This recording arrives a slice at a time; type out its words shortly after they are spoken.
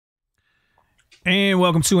And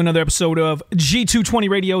welcome to another episode of G220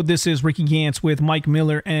 Radio. This is Ricky Gantz with Mike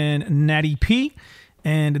Miller and Natty P.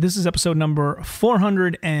 And this is episode number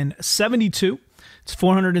 472. It's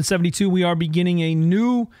 472. We are beginning a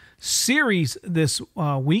new series this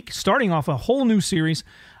week, starting off a whole new series.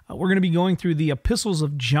 We're going to be going through the epistles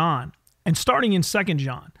of John and starting in 2nd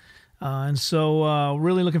John. And so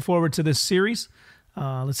really looking forward to this series.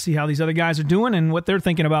 Let's see how these other guys are doing and what they're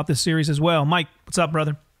thinking about this series as well. Mike, what's up,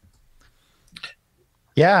 brother?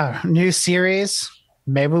 Yeah, new series.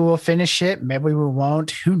 Maybe we'll finish it. Maybe we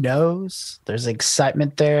won't. Who knows? There's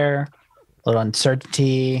excitement there, a little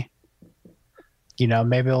uncertainty. You know,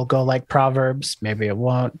 maybe it'll go like Proverbs. Maybe it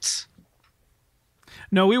won't.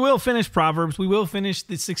 No, we will finish Proverbs. We will finish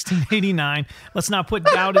the 1689. Let's not put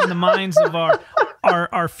doubt in the minds of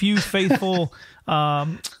our few faithful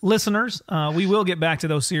listeners. We will get back to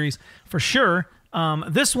those series for sure.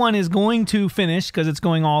 This one is going to finish because it's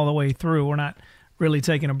going all the way through. We're not really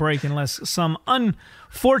taking a break unless some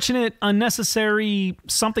unfortunate, unnecessary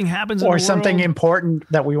something happens or something important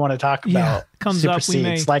that we want to talk about comes up. We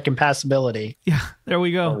may, like impassibility. Yeah, there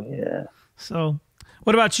we go. Oh, yeah. So,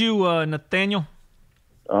 what about you, Nathaniel?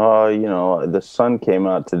 You know, the sun came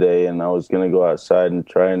out today, and I was gonna go outside and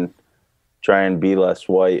try and be less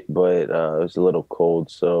white, but it was a little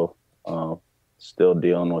cold, so still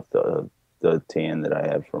dealing with the tan that I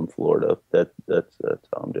have from Florida. That's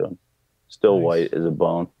how I'm doing. Still nice. White as a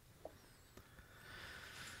bone.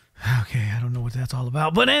 Okay, I don't know what that's all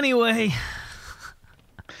about. But anyway,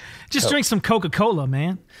 just drink some Coca-Cola,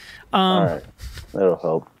 man. All right, that'll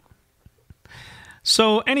help.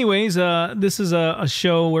 So anyways, this is a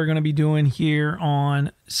show we're going to be doing here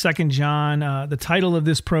on 2nd John. The title of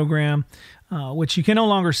this program, which you can no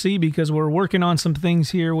longer see because we're working on some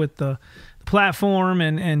things here with the platform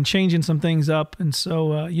and changing some things up. And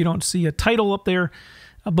so you don't see a title up there.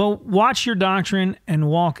 But watch your doctrine and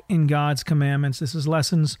walk in God's commandments. This is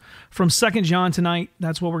lessons from 2nd John tonight.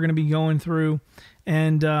 That's what we're going to be going through.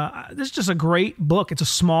 And this is just a great book. It's a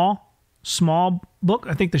small book.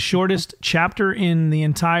 I think the shortest chapter in the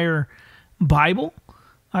entire Bible,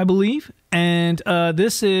 I believe. And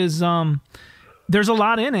this is, there's a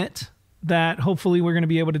lot in it that hopefully we're going to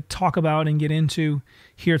be able to talk about and get into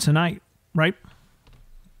here tonight, right?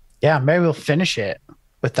 Yeah, maybe we'll finish it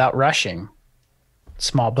without rushing.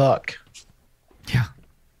 Small book. Yeah.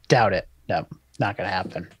 Doubt it. No, not going to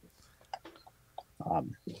happen.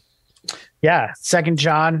 Yeah, 2nd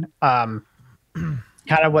John, kind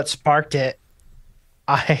of what sparked it.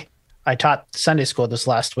 I taught Sunday school this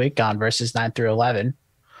last week on verses 9 through 11.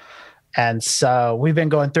 And so we've been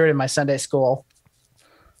going through it in my Sunday school.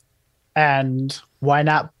 And why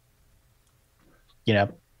not,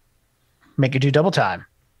 make it do double time?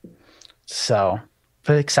 So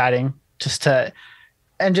pretty exciting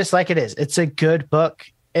just like it is. It's a good book.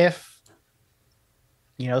 If,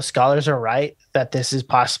 scholars are right that this is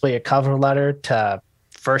possibly a cover letter to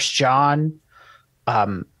 1st John,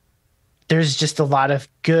 there's just a lot of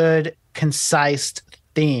good, concise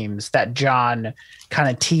themes that John kind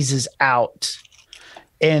of teases out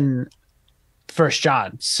in 1st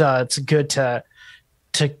John. So it's good to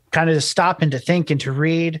kind of stop and to think and to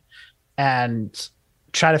read and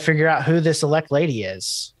try to figure out who this elect lady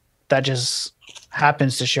is that just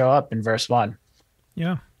happens to show up in verse 1.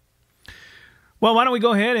 Yeah. Well, why don't we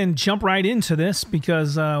go ahead and jump right into this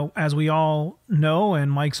because as we all know, and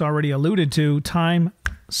Mike's already alluded to, time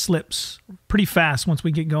slips pretty fast once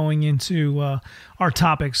we get going into our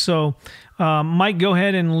topics. So, Mike, go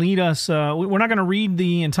ahead and lead us. We're not going to read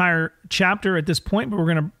the entire chapter at this point, but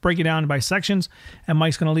we're going to break it down by sections, and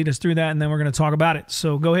Mike's going to lead us through that, and then we're going to talk about it.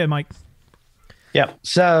 So go ahead, Mike. Yeah.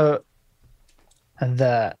 So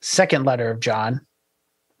the second letter of John,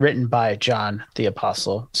 written by John the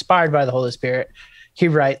Apostle, inspired by the Holy Spirit, he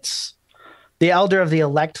writes, "The elder of the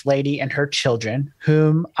elect lady and her children,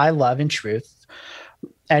 whom I love in truth,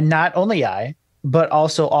 and not only I, but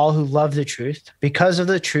also all who love the truth, because of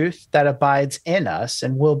the truth that abides in us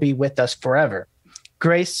and will be with us forever.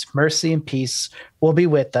 Grace, mercy, and peace will be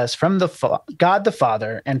with us from God the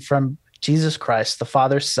Father and from Jesus Christ, the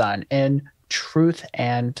Father's Son, in truth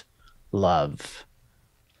and love."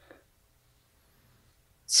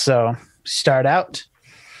 So start out.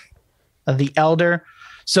 The elder.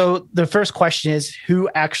 So the first question is, who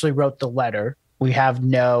actually wrote the letter? We have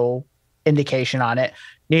no indication on it.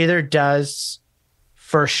 Neither does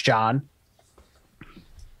 1st John.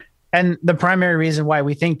 And the primary reason why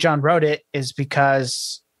we think John wrote it is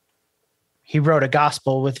because he wrote a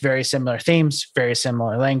gospel with very similar themes, very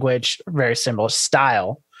similar language, very similar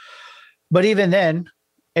style. But even then,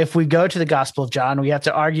 if we go to the Gospel of John, we have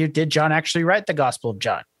to argue, did John actually write the Gospel of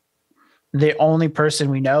John? The only person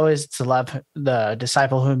we know is to love the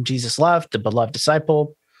disciple whom Jesus loved, the beloved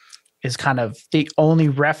disciple, is kind of the only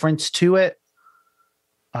reference to it.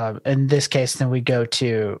 In this case, then we go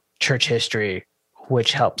to church history,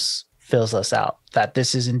 which fills us out that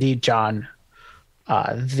this is indeed John,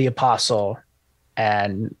 the apostle,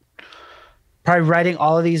 and probably writing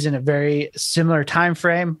all of these in a very similar time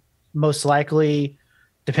frame, most likely,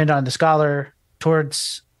 depending on the scholar,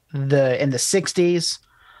 towards in the 60s.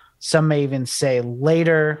 Some may even say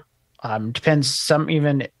later. Depends some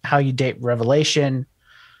even how you date Revelation.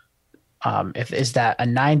 If is that a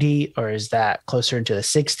 90 or is that closer into the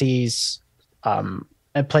 60s?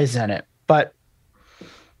 It plays in it. But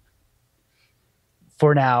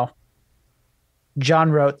for now,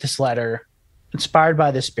 John wrote this letter inspired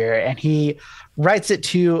by the Spirit, and he writes it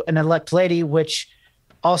to an elect lady, which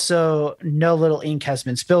also no little ink has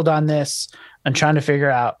been spilled on this. I'm trying to figure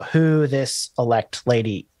out who this elect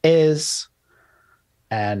lady is.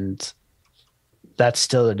 And that's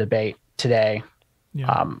still a debate today.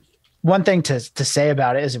 Yeah. One thing to say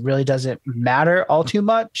about it is it really doesn't matter all too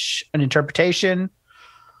much an interpretation.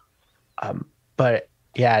 But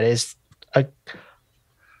yeah, it is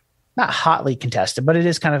not hotly contested, but it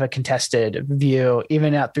is kind of a contested view.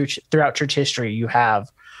 Even throughout church history, you have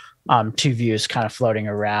two views kind of floating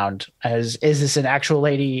around. Is this an actual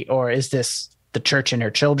lady or is this the church and her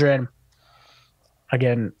children?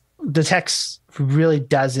 Again, the text really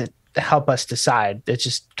doesn't help us decide. It's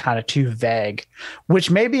just kind of too vague, which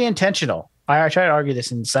may be intentional. I tried to argue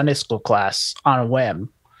this in Sunday school class on a whim.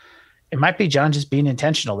 It might be John just being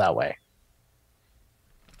intentional that way.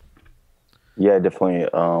 Yeah, definitely.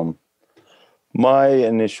 My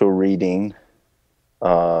initial reading,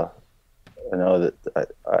 I know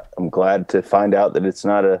that I'm glad to find out that it's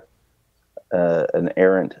not an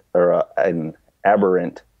errant or an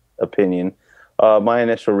aberrant opinion. My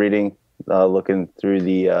initial reading, looking through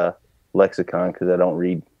the lexicon, because I don't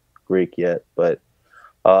read Greek yet, but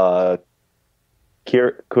Kuria,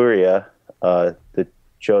 the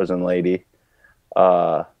chosen lady,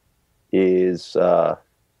 is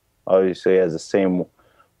obviously has the same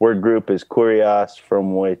word group as kurios,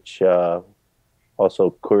 from which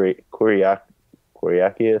also Kyriakis.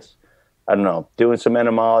 I don't know. Doing some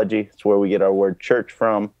etymology, it's where we get our word church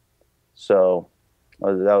from. So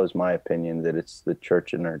that was my opinion, that it's the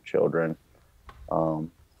church and her children.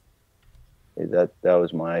 That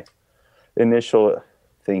was my initial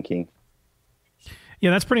thinking.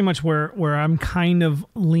 Yeah, that's pretty much where I'm kind of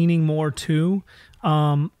leaning more to.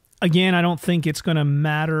 Again, I don't think it's going to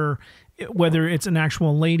matter whether it's an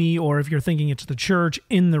actual lady or if you're thinking it's the church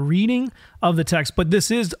in the reading of the text. But this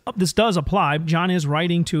does apply. John is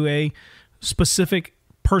writing to a specific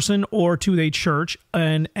person or to a church,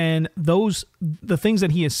 and the things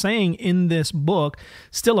that he is saying in this book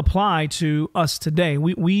still apply to us today.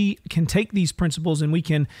 We can take these principles and we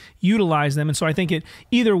can utilize them. And so I think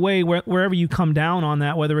either way, wherever you come down on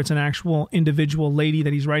that, whether it's an actual individual lady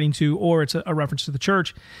that he's writing to or it's a reference to the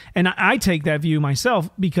church, and I take that view myself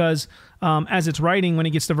because as it's writing, when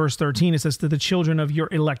it gets to verse 13, it says, "To the children of your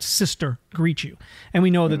elect sister greet you," and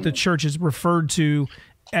we know that the church is referred to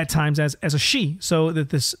at times as a she, so that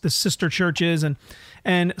the sister churches,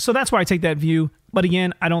 and so that's why I take that view. But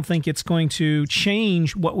again, I don't think it's going to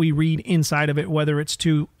change what we read inside of it, whether it's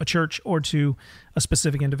to a church or to a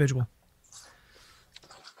specific individual.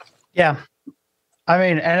 Yeah, I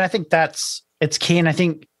mean, and I think it's key, and I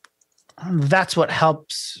think that's what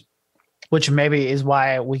helps, which maybe is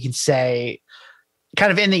why we can say,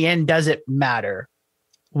 kind of in the end, does it matter?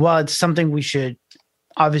 Well, it's something we should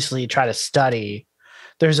obviously try to study.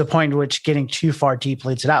 There's a point in which getting too far deep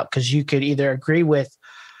leads it out, because you could either agree with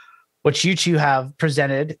what you two have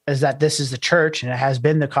presented as that this is the church and it has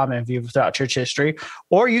been the common view throughout church history,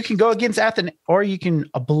 or you can go against or you can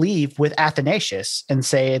believe with Athanasius and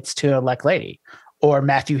say it's to elect lady or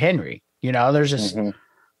Matthew Henry. There's just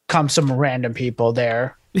come some random people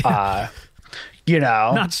there. Yeah.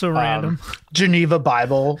 Not so random. Geneva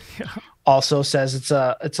Bible also says it's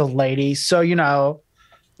a lady. So,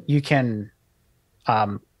 you can,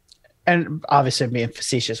 and obviously I'm being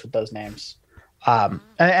facetious with those names.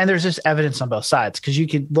 And there's just evidence on both sides, because you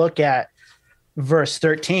could look at verse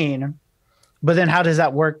 13, but then how does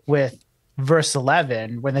that work with verse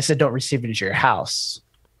 11 when they said, "Don't receive it into your house"?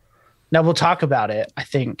 Now we'll talk about it. I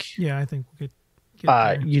think, I think we could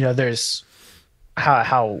get there's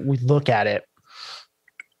how we look at it.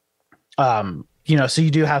 So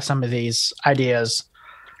you do have some of these ideas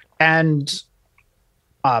and,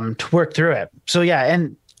 to work through it. So yeah.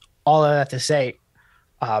 And all of that to say,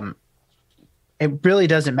 it really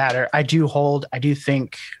doesn't matter. I do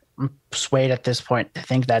think persuaded at this point to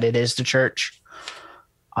think that it is the church.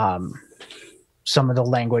 Some of the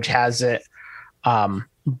language has it,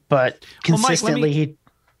 but consistently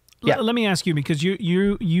Let me ask you, because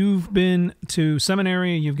you've been to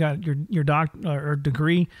seminary, you've got your or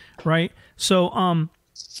degree, right? So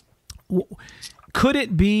could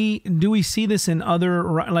it be? Do we see this in other,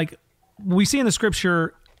 like we see in the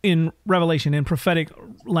scripture, in Revelation, in prophetic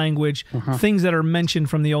language, things that are mentioned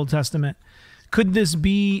from the Old Testament? Could this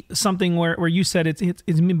be something where you said it's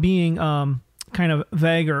being kind of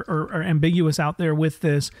vague or ambiguous out there with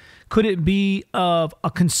this? Could it be of a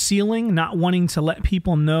concealing, not wanting to let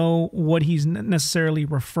people know what he's necessarily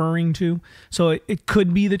referring to? So it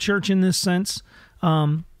could be the church in this sense.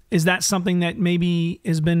 Is that something that maybe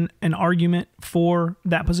has been an argument for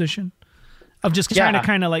that position of just trying to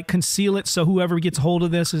kind of like conceal it, so whoever gets hold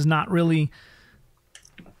of this is not really?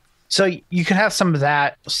 So you could have some of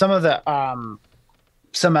that. Some of the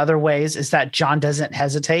some other ways is that John doesn't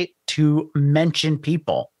hesitate to mention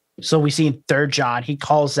people. So we see in 3 John, he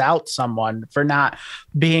calls out someone for not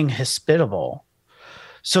being hospitable.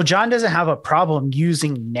 So John doesn't have a problem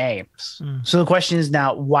using names. So the question is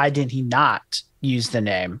now, why did he not use the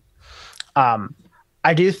name?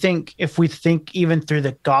 I do think if we think even through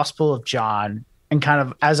the Gospel of John, and kind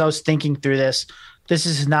of as I was thinking through this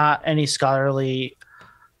is not any scholarly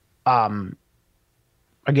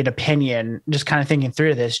a good opinion, just kind of thinking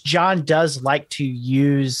through this. John does like to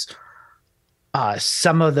use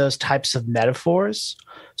some of those types of metaphors.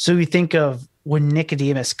 So we think of when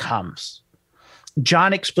Nicodemus comes,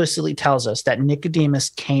 John explicitly tells us that Nicodemus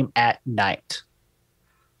came at night.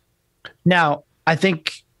 Now, I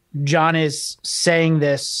think John is saying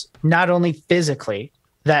this not only physically,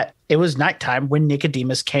 that it was nighttime when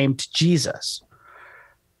Nicodemus came to Jesus,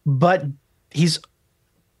 but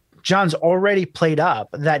John's already played up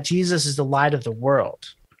that Jesus is the light of the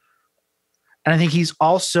world. And I think he's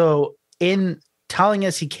also in telling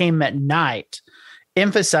us he came at night,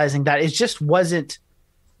 emphasizing that it just wasn't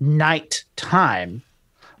night time,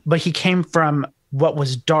 but he came from what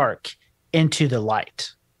was dark into the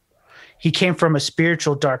light. He came from a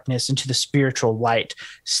spiritual darkness into the spiritual light,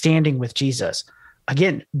 standing with Jesus.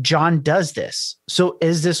 Again, John does this. So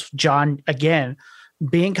is this John, again,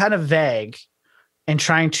 being kind of vague and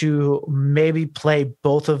trying to maybe play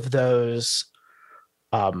both of those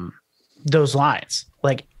lines?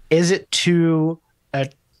 Like, is it to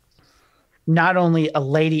not only a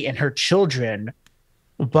lady and her children,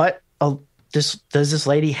 but does this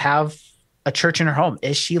lady have a church in her home?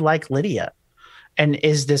 Is she like Lydia? And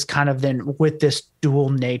is this kind of then with this dual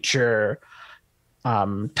nature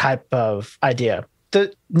type of idea?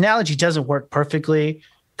 The analogy doesn't work perfectly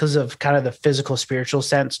because of kind of the physical spiritual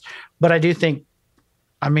sense, but I do think,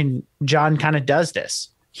 John kind of does this.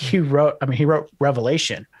 He wrote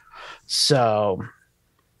Revelation. So,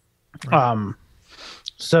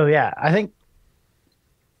 yeah, I think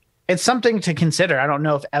it's something to consider. I don't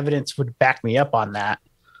know if evidence would back me up on that.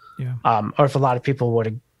 Yeah. Or if a lot of people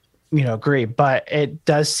would, agree, but it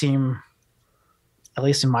does seem, at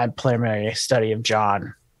least in my preliminary study of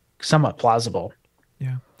John, somewhat plausible.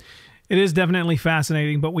 Yeah. It is definitely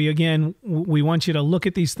fascinating, but we want you to look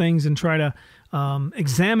at these things and try to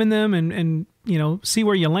examine them and see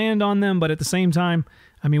where you land on them. But at the same time,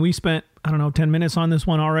 we spent, 10 minutes on this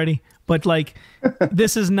one already, but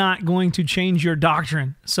this is not going to change your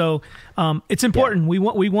doctrine. So it's important.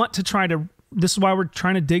 Yeah. We want to try to, this is why we're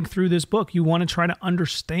trying to dig through this book. You want to try to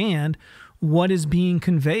understand what is being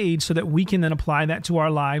conveyed so that we can then apply that to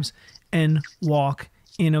our lives and walk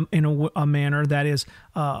in a manner that is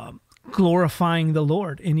glorifying the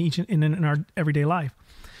Lord in our everyday life.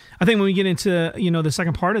 I think when we get into the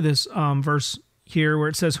second part of this verse here, where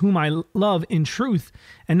it says, "Whom I love in truth,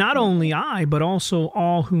 and not only I, but also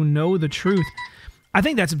all who know the truth," I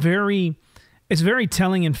think it's very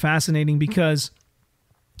telling and fascinating, because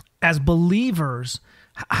as believers,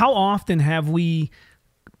 how often have we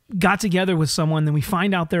got together with someone, then we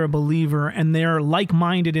find out they're a believer and they're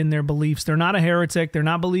like-minded in their beliefs. They're not a heretic. They're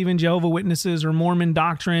not believing Jehovah's Witnesses or Mormon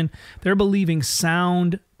doctrine. They're believing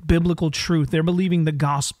sound biblical truth. They're believing the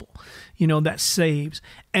gospel, that saves.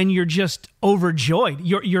 And you're just overjoyed.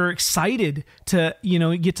 You're excited to,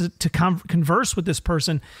 get to converse with this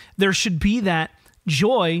person. There should be that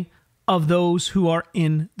joy of those who are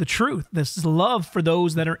in the truth. This love for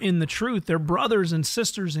those that are in the truth. They're brothers and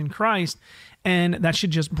sisters in Christ. And that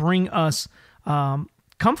should just bring us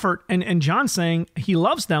comfort. And John's saying he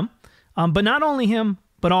loves them, but not only him,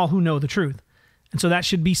 but all who know the truth. And so that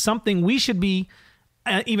should be something we should be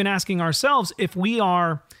even asking ourselves, if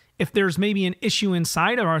there's maybe an issue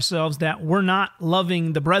inside of ourselves that we're not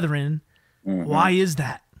loving the brethren, why is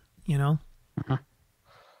that? you know?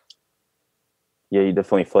 Yeah, you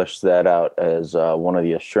definitely fleshed that out as one of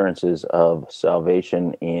the assurances of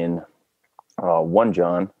salvation in 1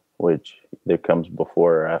 John, which there comes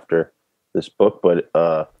before or after this book, but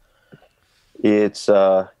it's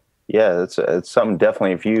something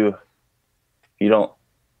definitely. If you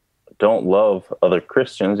don't love other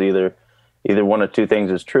Christians, either one of two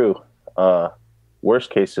things is true. Worst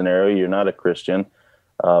case scenario, you're not a Christian.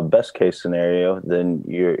 Best case scenario, then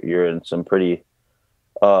you're in some pretty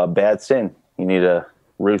bad sin. You need to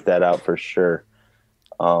root that out for sure.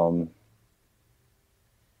 And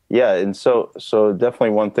so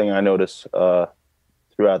definitely one thing I noticed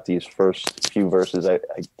throughout these first few verses, I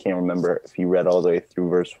can't remember if you read all the way through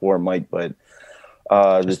verse 4, Mike, but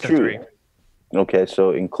the truth. 3. Okay,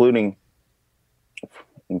 so including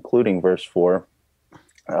verse 4,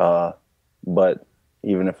 but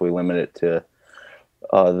even if we limit it to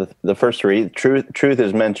the first 3, truth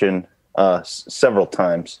is mentioned several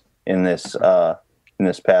times in this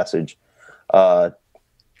passage.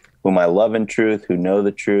 Whom I love in truth, who know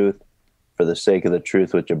the truth, for the sake of the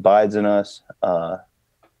truth which abides in us,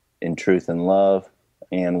 in truth and love,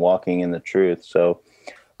 and walking in the truth. So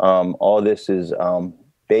all this is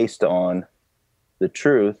based on the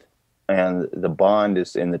truth, and the bond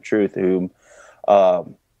is in the truth, whom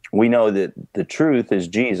we know that the truth is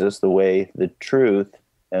Jesus, the way, the truth,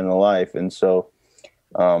 and the life. And so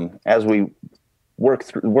as we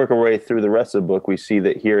work our way through the rest of the book, we see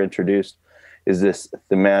that here introduced is this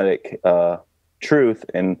thematic truth,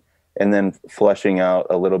 and then fleshing out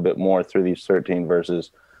a little bit more through these 13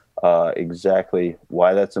 verses exactly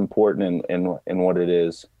why that's important and what it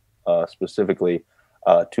is specifically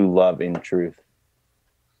to love in truth.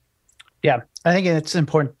 Yeah, I think it's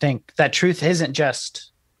important to think that truth isn't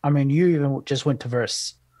just, I mean, you even just went to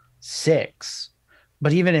verse 6,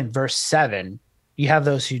 but even in verse 7, you have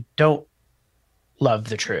those who don't love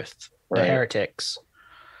the truth, the heretics.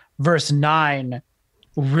 Verse 9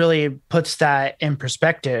 really puts that in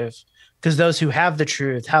perspective, because those who have the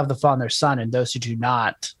truth have the Father, Son, and those who do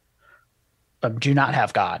not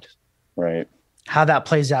have God. Right. How that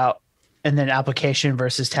plays out, and then application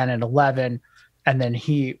verses 10 and 11, and then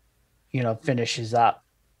he, finishes up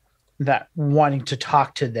that wanting to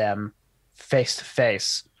talk to them face to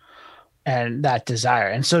face and that desire.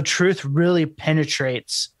 And so truth really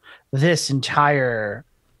penetrates this entire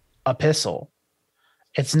epistle.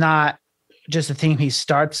 It's not just a theme he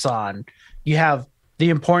starts on. You have the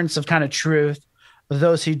importance of kind of truth,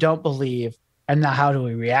 those who don't believe, and now how do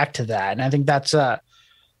we react to that? And I think that's a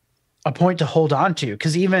point to hold on to,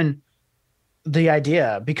 because even the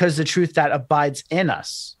idea, because the truth that abides in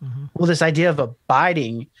us, well, this idea of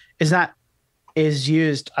abiding is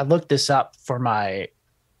used. I looked this up for my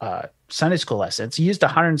Sunday school lesson. It's used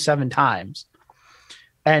 107 times,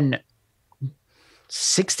 and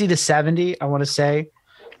 60 to 70, I want to say,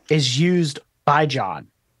 is used by John,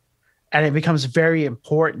 and it becomes very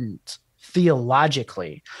important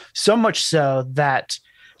theologically, so much so that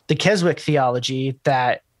the Keswick theology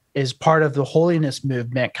that is part of the holiness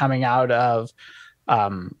movement coming out of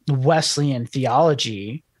Wesleyan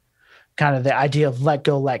theology, kind of the idea of let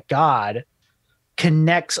go, let God,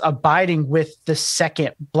 connects abiding with the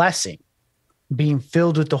second blessing, being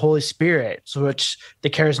filled with the Holy Spirit, which the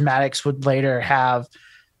charismatics would later have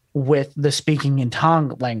with the speaking in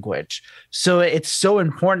tongue language. So it's so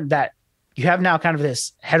important that you have now kind of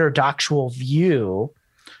this heterodoxal view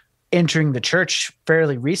entering the church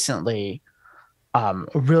fairly recently,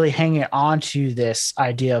 really hanging on to this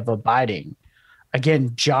idea of abiding.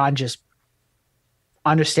 Again, John just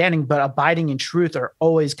understanding, but abiding in truth are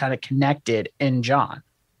always kind of connected in John.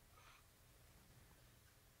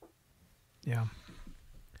 Yeah.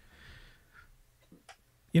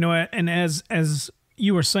 And as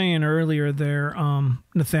you were saying earlier there,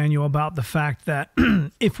 Nathaniel, about the fact that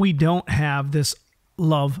if we don't have this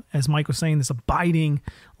love, as Mike was saying, this abiding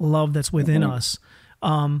love that's within us,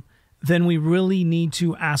 then we really need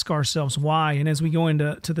to ask ourselves why. And as we go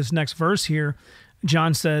into this next verse here,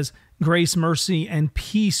 John says, grace, mercy, and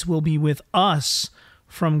peace will be with us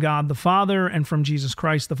from God the Father and from Jesus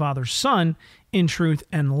Christ, the Father's Son, in truth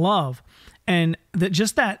and love. And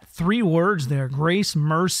that 3 words there, grace,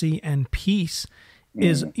 mercy, and peace,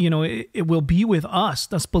 is, it will be with us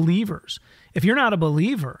believers. If you're not a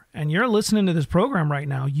believer and you're listening to this program right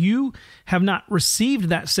now, you have not received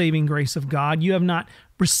that saving grace of God. You have not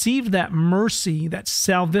received that mercy, that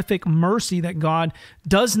salvific mercy that God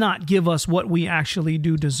does not give us what we actually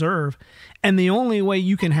do deserve. And the only way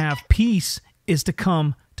you can have peace is to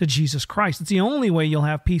come to Jesus Christ. It's the only way you'll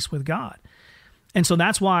have peace with God. And so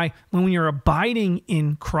that's why when you're abiding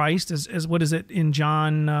in Christ, as what is it in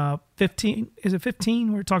John 15? Is it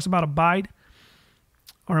 15 where it talks about abide?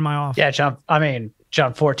 Or am I off? Yeah, John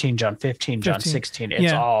 14, John 15, John 16.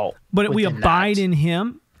 It's all. But we abide that. in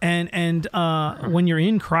him. And when you're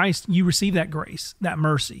in Christ, you receive that grace, that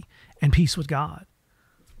mercy, and peace with God.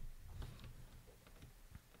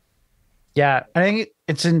 Yeah, I think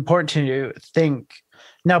it's important to think.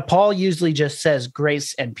 Now, Paul usually just says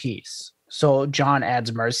grace and peace. So John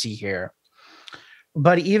adds mercy here.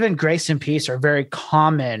 But even grace and peace are very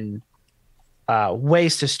common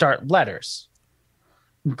ways to start letters.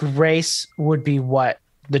 Grace would be what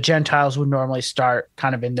the Gentiles would normally start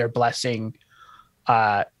kind of in their blessing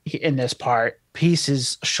in this part. Peace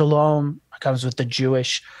is shalom, comes with the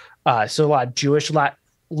Jewish. So a lot of Jewish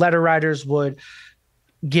letter writers would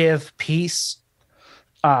give peace.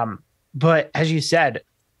 But as you said,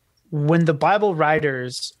 when the Bible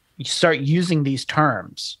writers start using these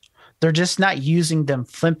terms, they're just not using them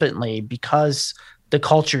flippantly because the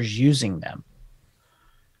culture's using them.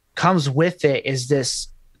 Comes with it is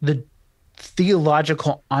the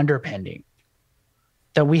theological underpinning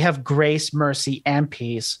that we have grace, mercy, and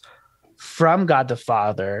peace from God the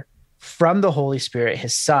Father, from the Holy Spirit,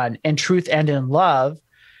 his Son, in truth and in love.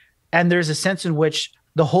 And there's a sense in which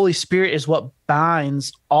the Holy Spirit is what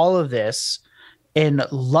binds all of this in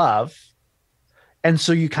love. And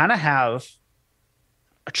so you kind of have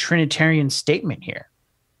a Trinitarian statement here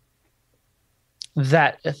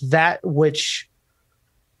that which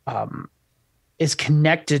is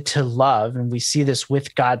connected to love, and we see this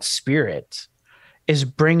with God's Spirit, is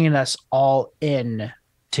bringing us all in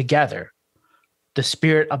together. The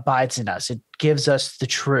Spirit abides in us. It gives us the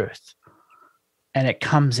truth, and it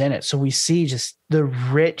comes in it. So we see just the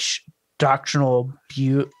rich doctrinal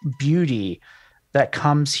beauty that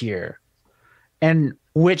comes here, and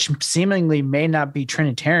which seemingly may not be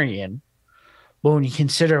Trinitarian, but when you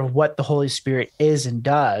consider what the Holy Spirit is and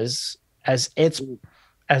does as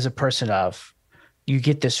a person of, you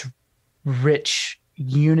get this rich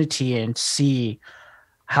unity and see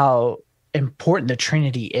how important the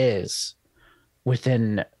Trinity is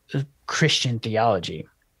within Christian theology.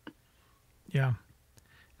 Yeah,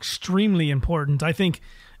 extremely important. I think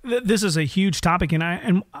this is a huge topic, and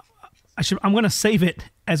I'm going to save it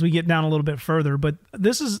as we get down a little bit further. But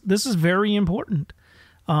this is very important.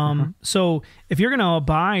 So if you're going to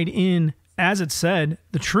abide in, as it said,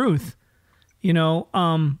 the truth,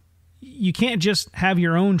 you can't just have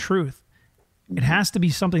your own truth. It has to be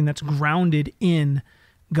something that's grounded in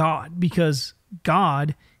God, because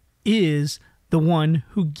God is the one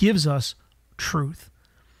who gives us truth,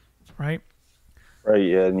 right? Right.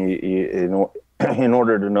 Yeah. And you in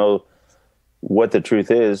order to know what the truth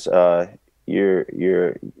is, you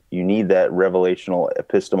need that revelational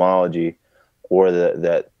epistemology, or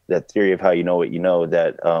that theory of how you know what you know,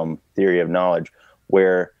 that theory of knowledge,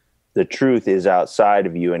 where the truth is outside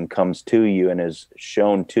of you and comes to you and is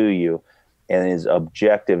shown to you and is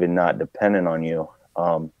objective and not dependent on you.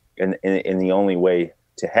 And the only way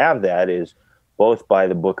to have that is both by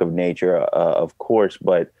the book of nature, of course,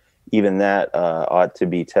 but even that ought to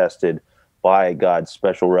be tested by God's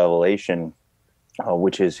special revelation,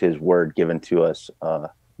 which is his word given to us,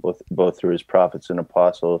 both through his prophets and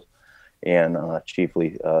apostles, and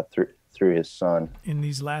chiefly through his Son. In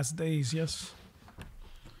these last days, yes.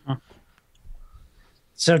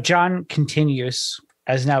 So John continues,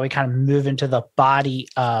 as now we kind of move into the body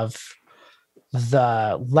of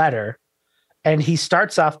the letter, and he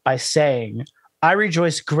starts off by saying, I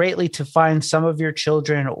rejoice greatly to find some of your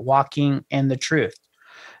children walking in the truth,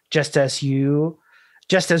 just as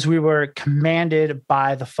we were commanded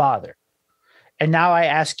by the Father. And now I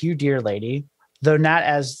ask you, dear lady, though not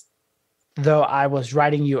as though I was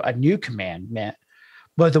writing you a new commandment,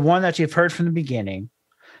 but the one that you've heard from the beginning,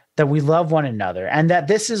 that we love one another, and that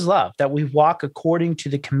this is love, that we walk according to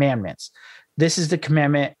the commandments. This is the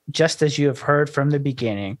commandment, just as you have heard from the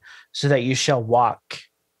beginning, so that you shall walk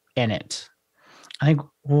in it. I think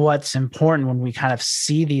what's important when we kind of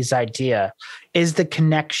see these ideas is the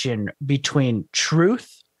connection between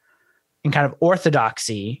truth and kind of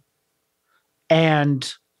orthodoxy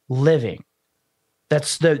and living.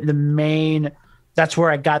 That's the main, that's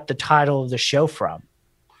where I got the title of the show from.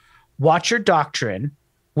 Watch your doctrine,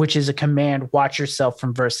 which is a command, watch yourself,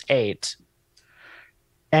 from verse 8,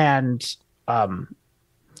 and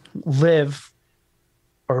live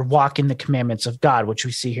or walk in the commandments of God, which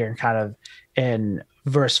we see here kind of in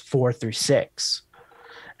verse 4 through 6,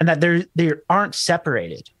 and that they aren't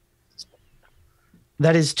separated.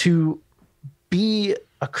 That is, to be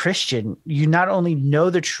a Christian, you not only know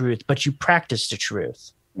the truth, but you practice the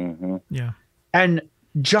truth. Mm-hmm. Yeah. And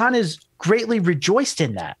John is greatly rejoiced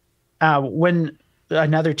in that. When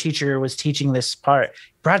another teacher was teaching this part,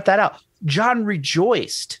 brought that out. John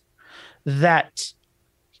rejoiced that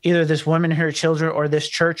either this woman and her children or this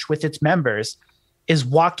church with its members is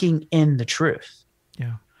walking in the truth.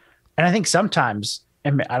 Yeah. And I think sometimes,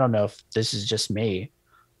 and I don't know if this is just me,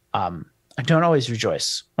 I don't always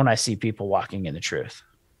rejoice when I see people walking in the truth.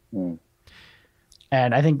 Mm.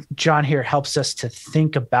 And I think John here helps us to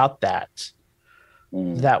think about that,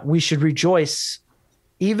 that we should rejoice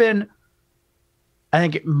even, I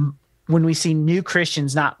think, when we see new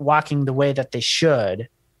Christians not walking the way that they should.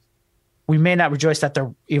 We may not rejoice that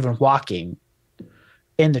they're even walking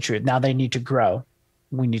in the truth. Now they need to grow.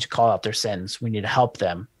 We need to call out their sins. We need to help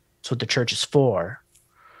them. That's what the church is for.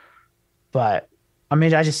 But I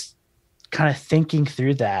mean, I just kind of thinking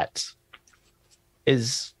through that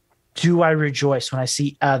is, do I rejoice when I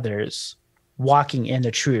see others walking in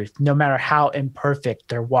the truth, no matter how imperfect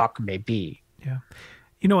their walk may be? Yeah.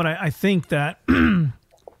 You know what? I think that, hold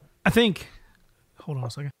on a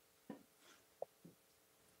second.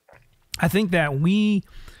 I think that we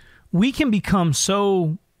can become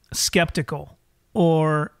so skeptical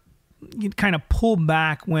or kind of pull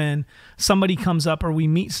back when somebody comes up or we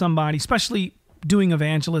meet somebody, especially doing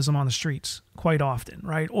evangelism on the streets quite often,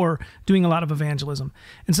 right? Or doing a lot of evangelism.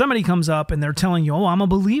 And somebody comes up and they're telling you, oh, I'm a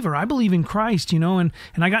believer. I believe in Christ, and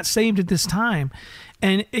I got saved at this time.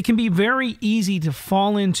 And it can be very easy to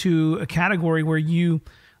fall into a category where you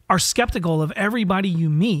are skeptical of everybody you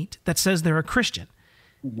meet that says they're a Christian.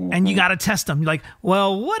 And you got to test them. You're like,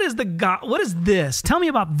 well, what is this? Tell me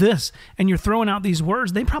about this. And you're throwing out these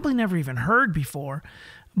words they probably never even heard before.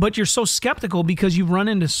 But you're so skeptical because you've run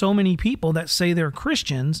into so many people that say they're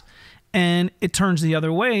Christians, and it turns the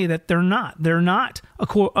other way that they're not. They're not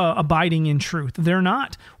abiding in truth. They're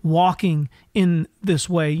not walking in this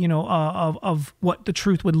way, of what the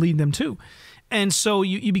truth would lead them to. And so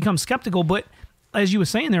you become skeptical. But as you were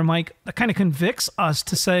saying there, Mike, that kind of convicts us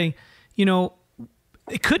to say,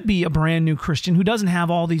 it could be a brand new Christian who doesn't have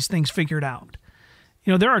all these things figured out.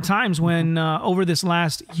 There are times when over this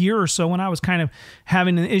last year or so, when I was kind of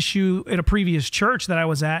having an issue at a previous church that I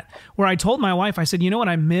was at, where I told my wife, I said, you know what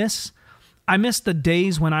I miss? I miss the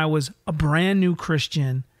days when I was a brand new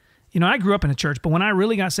Christian. I grew up in a church, but when I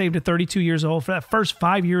really got saved at 32 years old, for that first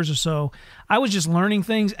 5 years or so, I was just learning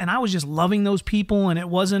things and I was just loving those people. And it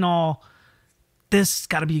wasn't all, this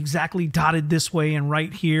got to be exactly dotted this way and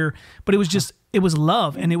right here. But it was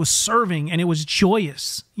love, and it was serving, and it was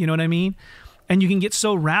joyous. You know what I mean? And you can get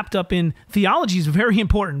so wrapped up in theology is very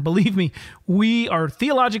important. Believe me, we are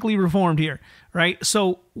theologically reformed here, right?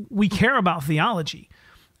 So we care about theology,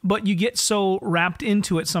 but you get so wrapped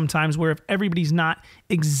into it sometimes where if everybody's not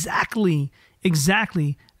exactly,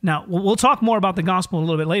 now we'll talk more about the gospel a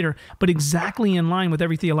little bit later, but exactly in line with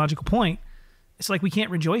every theological point, it's like we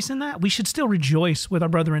can't rejoice in that. We should still rejoice with our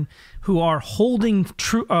brethren who are holding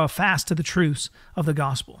fast to the truths of the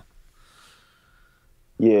gospel.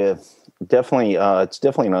 Yeah, definitely. It's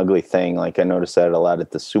definitely an ugly thing. Like I noticed that a lot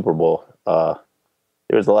at the Super Bowl. There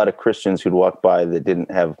was a lot of Christians who'd walk by that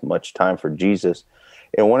didn't have much time for Jesus.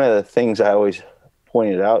 And one of the things I always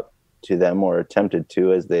pointed out to them, or attempted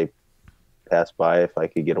to as they passed by, if I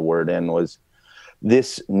could get a word in, was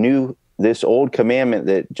this old commandment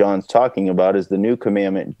that John's talking about is the new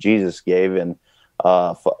commandment Jesus gave in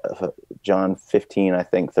John 15, I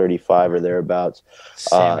think 35 or thereabouts.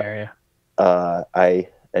 Same area.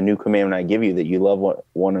 A new commandment I give you, that you love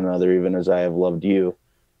one another, even as I have loved you,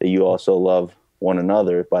 that you also love one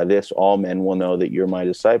another. By this, all men will know that you're my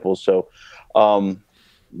disciples. So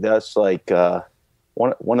that's like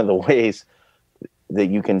one of the ways that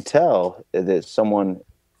you can tell that someone,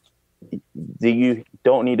 that you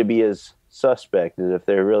don't need to be as suspect as if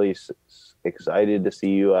they're really excited to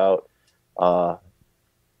see you out.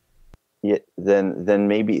 Then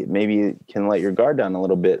maybe you can let your guard down a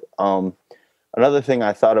little bit. Another thing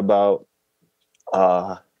I thought about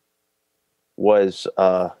was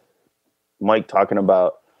Mike talking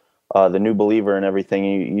about the new believer and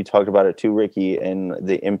everything. You talked about it too, Ricky, and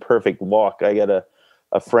the imperfect walk. I got a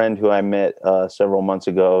friend who I met several months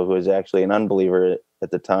ago who was actually an unbeliever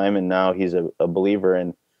at the time, and now he's a believer.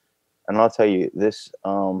 And I'll tell you, this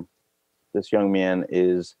young man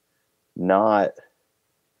is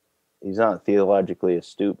he's not theologically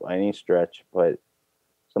astute by any stretch, but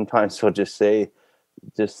sometimes he'll just say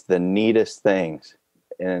just the neatest things.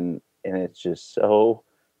 And it's just so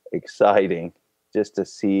exciting just to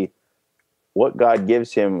see what God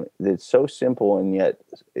gives him that's so simple and yet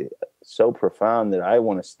so profound that I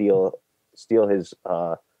want to steal his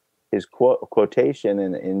his quotation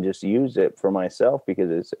and just use it for myself, because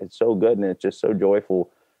it's so good and it's just so joyful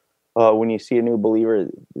when you see a new believer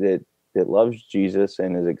that loves Jesus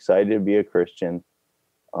and is excited to be a Christian.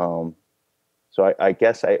 So I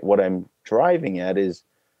guess what I'm driving at is,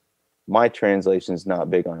 my translation is not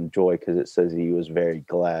big on joy because it says he was very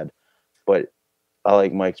glad, but I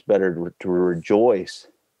like Mike's better to rejoice,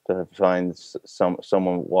 to find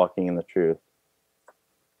someone walking in the truth.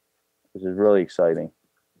 This is really exciting.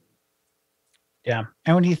 Yeah.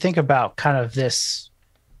 And when you think about kind of this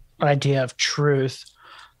idea of truth,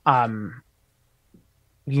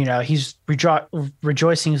 he's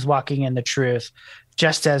rejoicing is walking in the truth,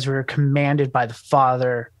 just as we're commanded by the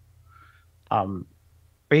Father.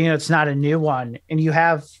 But it's not a new one. And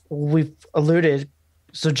we've alluded,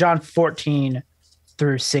 so John 14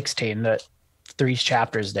 through 16, the 3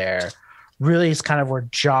 chapters there, really is kind of where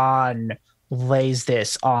John lays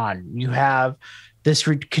this on. You have this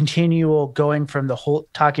continual going from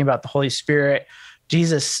talking about the Holy Spirit,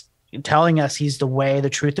 Jesus telling us he's the way, the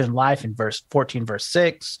truth, and life in verse 14, verse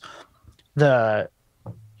 6, the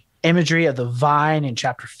imagery of the vine in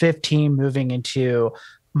chapter 15, moving into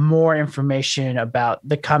more information about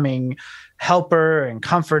the coming helper and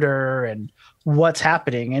comforter and what's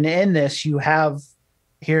happening. And in this, you have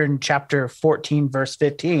here in chapter 14, verse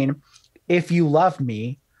 15, if you love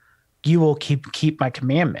me, you will keep my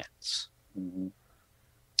commandments. Mm-hmm.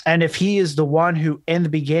 And if he is the one who in the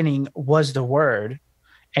beginning was the Word,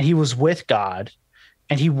 and he was with God,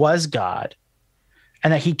 and he was God,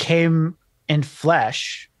 and that he came in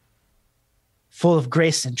flesh, full of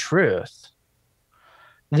grace and truth,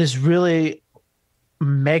 this really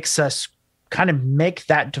makes us kind of make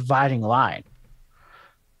that dividing line.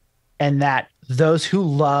 And that those who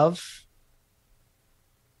love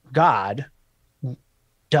God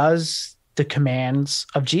does the commands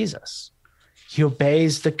of Jesus. He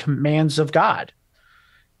obeys the commands of God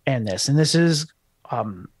in this. And this is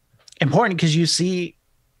important because you see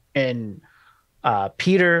in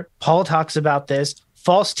Peter, Paul talks about this.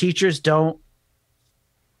 False teachers don't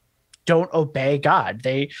obey God.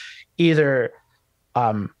 They either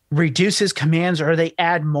reduce his commands or they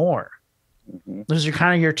add more. Mm-hmm. Those are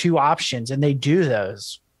kind of your 2 options, and they do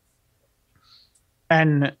those.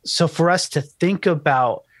 And so for us to think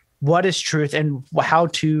about what is truth and how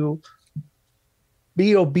to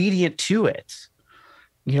be obedient to it,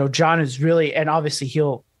 John is really, and obviously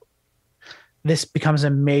this becomes a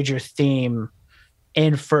major theme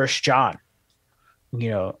in 1 John.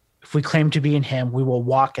 If we claim to be in him, we will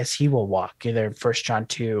walk as he will walk, either 1 John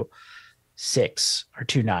 2:6 or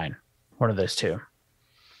 2:9, one of those 2.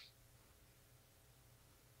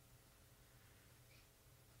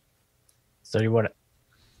 So do you want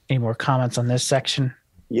any more comments on this section?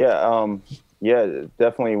 Yeah,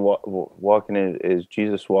 definitely walking as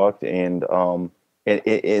Jesus walked, and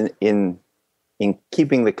in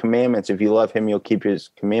keeping the commandments. If you love him, you'll keep his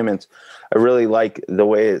commandments. I really like the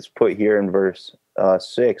way it's put here in verse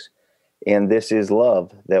 6. And this is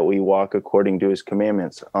love, that we walk according to his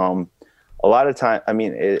commandments. A lot of time,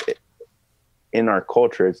 in our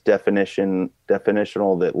culture, it's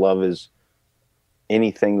definitional that love is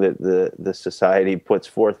anything that the society puts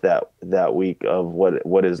forth that week of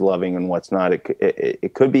what is loving and what's not.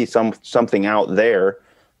 It could be something out there,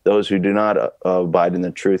 those who do not abide in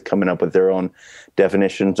the truth coming up with their own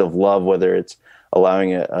definitions of love, whether it's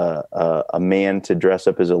allowing a man to dress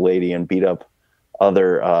up as a lady and beat up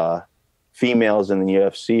other females in the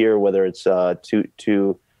UFC, or whether it's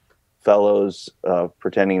two fellows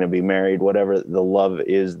pretending to be married, whatever the love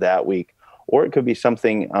is that week. Or it could be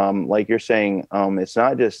something like you're saying, it's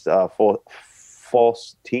not just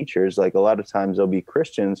false teachers. Like a lot of times there'll be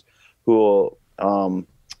Christians who will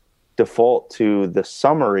default to the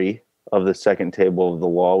summary of the second table of the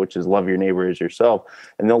law, which is love your neighbor as yourself.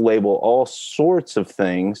 And they'll label all sorts of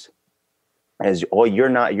things as, oh, you're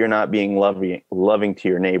not being loving to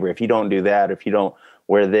your neighbor if you don't do that, if you don't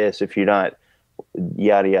wear this, if you're not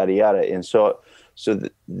yada yada yada. And so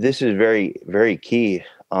this is very, very key,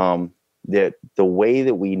 that the way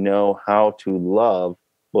that we know how to love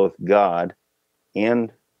both God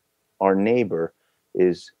and our neighbor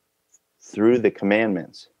is through the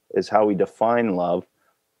commandments, is how we define love,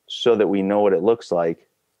 so that we know what it looks like.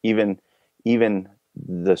 Even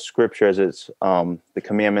the scripture as it's the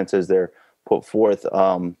commandments as they're put forth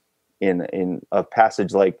in a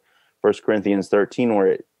passage like 1 Corinthians 13, where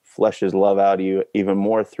it fleshes love out of you even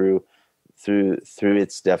more through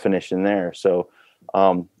its definition there. So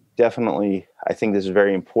definitely, I think this is a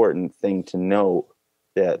very important thing to note,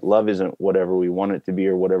 that love isn't whatever we want it to be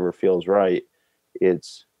or whatever feels right.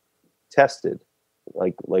 It's tested,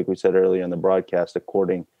 like we said earlier in the broadcast,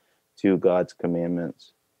 according to God's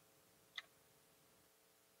commandments.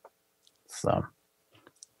 So,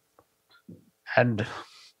 and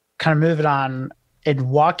kind of moving on, in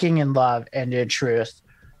walking in love and in truth,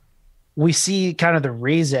 we see kind of the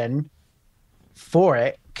reason for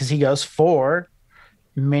it, because he goes, for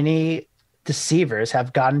many deceivers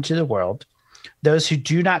have gotten into the world, those who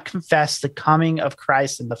do not confess the coming of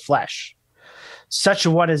Christ in the flesh. Such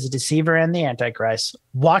a one is a deceiver and the Antichrist.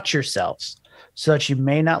 Watch yourselves, so that you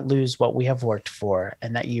may not lose what we have worked for,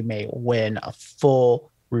 and that you may win a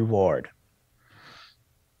full reward.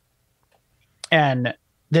 And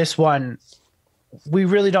this one, we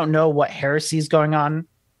really don't know what heresy is going on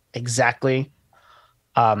exactly.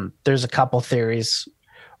 There's a couple theories,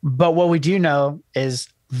 but what we do know is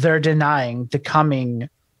they're denying the coming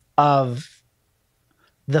of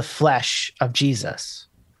the flesh of Jesus.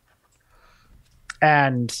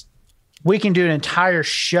 And we can do an entire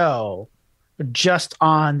show just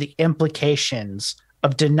on the implications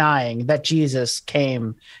of denying that Jesus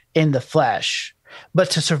came in the flesh.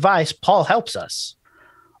 But to suffice, Paul helps us.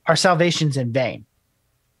 Our salvation's in vain.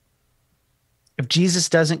 If Jesus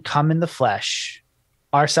doesn't come in the flesh,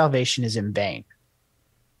 our salvation is in vain,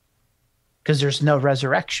 because there's no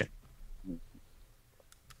resurrection.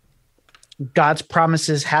 God's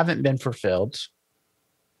promises haven't been fulfilled,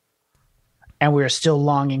 and we are still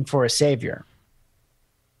longing for a savior.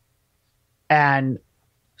 And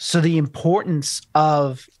so the importance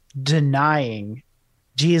of denying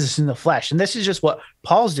Jesus in the flesh, and this is just what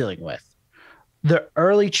Paul's dealing with. The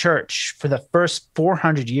early church for the first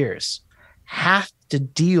 400 years have to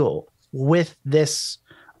deal with this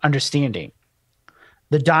understanding.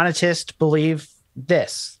 The Donatists believe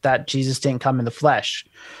this, that Jesus didn't come in the flesh.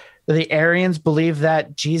 The Arians believe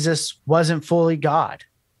that Jesus wasn't fully God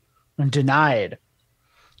and denied.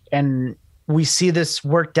 And we see this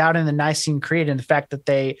worked out in the Nicene Creed, and the fact that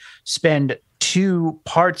they spend 2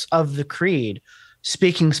 parts of the creed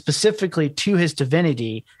speaking specifically to his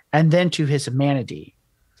divinity and then to his humanity,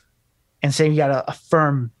 and saying you got to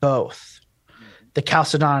affirm both. The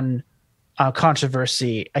Chalcedon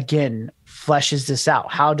controversy, again, fleshes this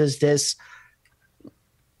out. How does this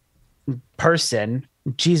person,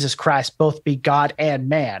 Jesus Christ, both be God and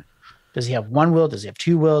man? Does he have one will? Does he have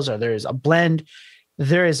 2 wills? Or there is a blend?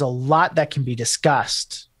 There is a lot that can be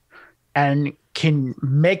discussed and can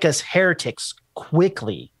make us heretics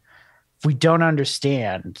quickly if we don't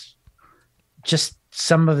understand just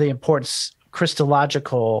some of the importance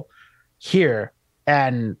Christological here.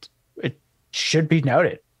 And it should be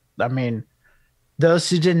noted. I mean, those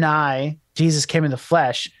who deny Jesus came in the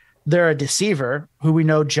flesh, they're a deceiver, who we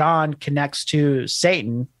know John connects to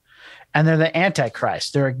Satan, and they're the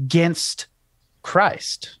Antichrist. They're against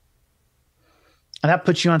Christ. And that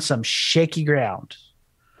puts you on some shaky ground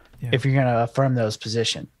if you're going to affirm those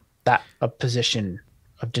position, that a position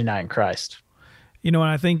of denying Christ. You know,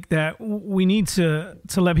 and I think that we need to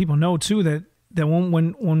let people know too that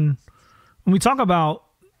when we talk about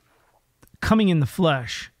coming in the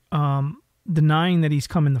flesh, denying that he's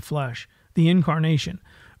come in the flesh, the incarnation,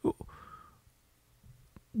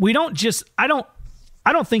 we don't just, I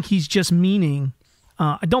don't think he's just meaning,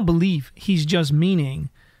 I don't believe he's just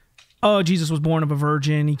meaning, oh, Jesus was born of a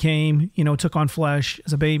virgin, he came, took on flesh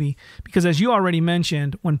as a baby. Because as you already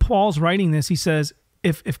mentioned, when Paul's writing this, he says,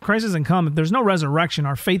 if Christ doesn't come, if there's no resurrection,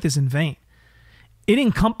 our faith is in vain. It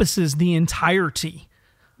encompasses the entirety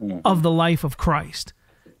of the life of Christ,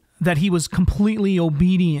 that he was completely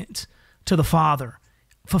obedient to the Father,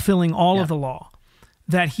 fulfilling all of the law,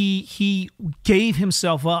 that he gave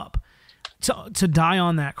himself up to die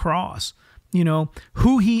on that cross.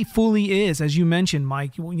 Who he fully is, as you mentioned,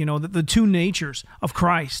 Mike, the 2 natures of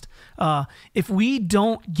Christ. If we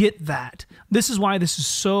don't get that, this is why this is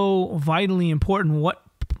so vitally important, what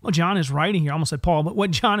John is writing here. I almost said Paul, but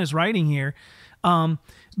what John is writing here,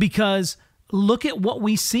 because look at what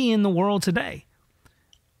we see in the world today.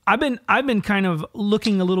 I've been kind of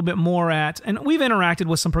looking a little bit more at, and we've interacted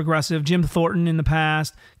with some progressive, Jim Thornton in the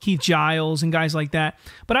past, Keith Giles, and guys like that.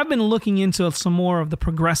 But I've been looking into some more of the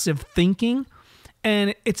progressive thinking,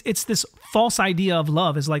 and it's this false idea of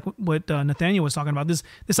love, is like what Nathaniel was talking about.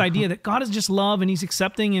 This idea that God is just love and He's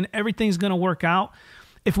accepting and everything's going to work out.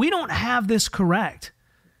 If we don't have this correct,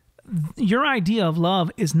 your idea of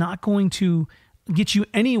love is not going to get you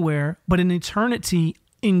anywhere but an eternity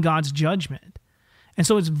in God's judgment. And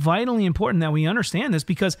so it's vitally important that we understand this,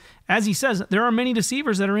 because as he says, there are many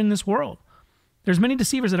deceivers that are in this world. There's many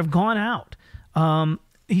deceivers that have gone out.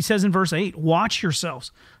 He says in verse 8, watch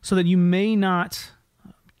yourselves so that you may not,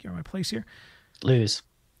 get my place here. Lose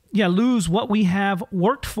what we have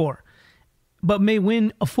worked for. but may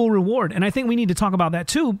win a full reward. And I think we need to talk about that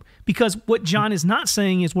too, because what John is not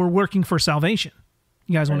saying is we're working for salvation.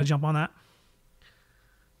 You guys want to jump on that?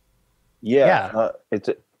 Yeah.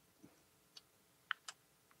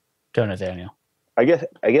 Go, Nathaniel. I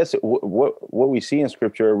guess what we see in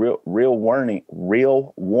Scripture are real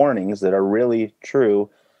warnings that are really true.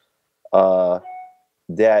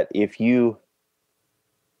 That if you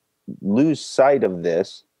lose sight of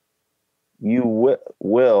this, you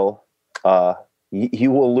will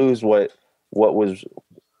lose what was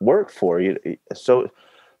worked for you. So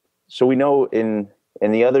we know in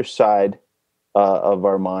the other side of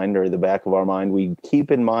our mind, or the back of our mind, we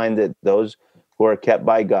keep in mind that those who are kept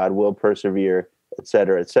by God will persevere, et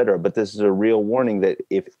cetera, et cetera. But this is a real warning that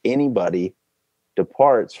if anybody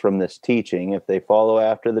departs from this teaching, if they follow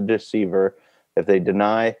after the deceiver, if they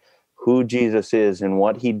deny who Jesus is and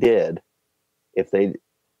what he did, if they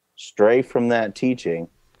stray from that teaching,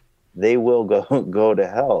 they will go to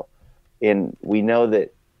hell. And we know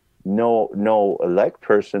that no elect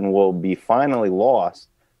person will be finally lost.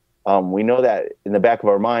 We know that in the back of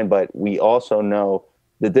our mind, but we also know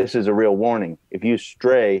that this is a real warning. If you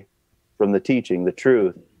stray from the teaching, the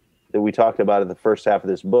truth that we talked about in the first half of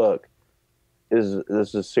this book, this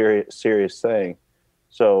is a serious thing.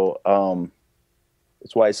 So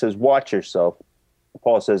that's why it says, watch yourself.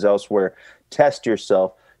 Paul says elsewhere, test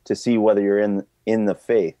yourself to see whether you're in the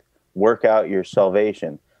faith. Work out your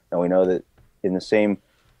salvation. And we know that in the same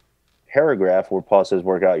paragraph where Paul says,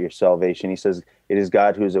 work out your salvation, he says, it is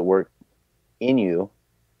God who is at work in you,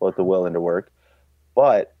 both the will and to work.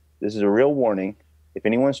 But this is a real warning. If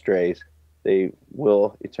anyone strays, they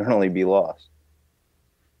will eternally be lost.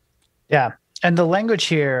 Yeah. And the language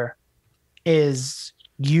here is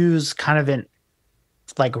used kind of in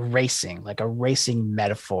like racing, like a racing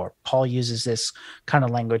metaphor. Paul uses this kind of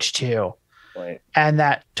language too. Right. And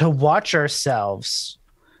that to watch ourselves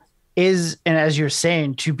is, and as you're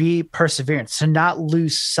saying, to be perseverance, to not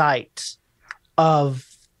lose sight of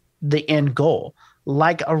the end goal.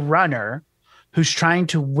 Like a runner who's trying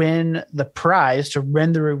to win the prize, to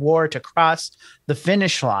win the reward, to cross the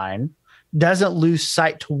finish line, doesn't lose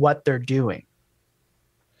sight to what they're doing.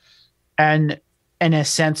 And in a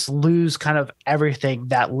sense, lose kind of everything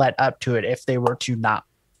that led up to it if they were to not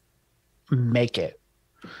make it.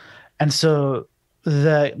 And so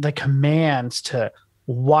the commands to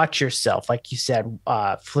watch yourself, like you said,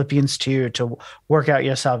 Philippians 2, to work out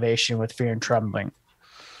your salvation with fear and trembling.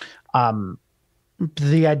 The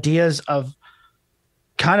ideas of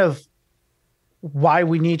kind of why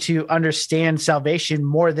we need to understand salvation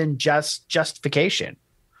more than just justification.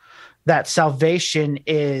 That salvation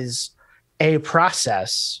is a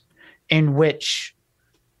process in which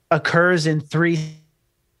occurs in 3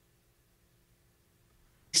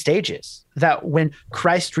 stages. That when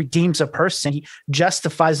Christ redeems a person, he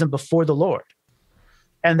justifies them before the Lord.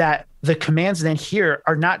 And that the commands then here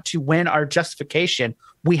are not to win our justification.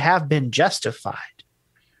 We have been justified.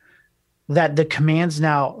 That the commands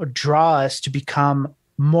now draw us to become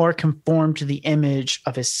more conformed to the image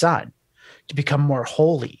of his Son, to become more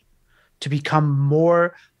holy, to become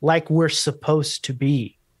more like we're supposed to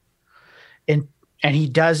be. And he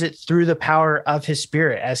does it through the power of his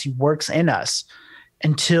Spirit as he works in us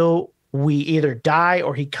until we either die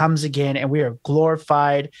or he comes again and we are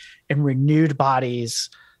glorified in renewed bodies,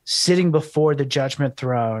 sitting before the judgment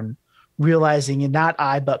throne, realizing not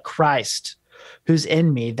I, but Christ who's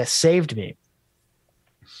in me that saved me.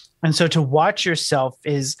 And so to watch yourself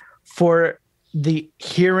is for the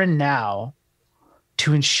here and now,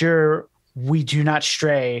 to ensure we do not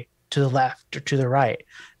stray to the left or to the right,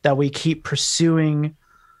 that we keep pursuing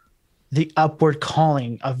the upward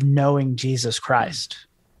calling of knowing Jesus Christ.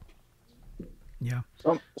 Yeah.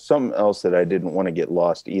 Something else that I didn't want to get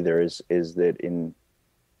lost either is that in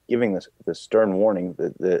giving the stern warning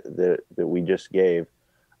that we just gave,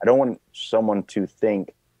 I don't want someone to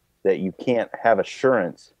think that you can't have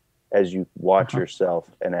assurance as you watch yourself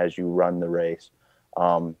and as you run the race.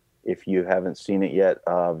 If you haven't seen it yet,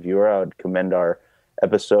 viewer, I would commend our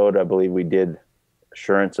episode. I believe we did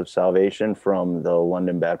Assurance of Salvation from the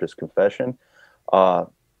London Baptist Confession. I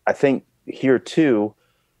think here too,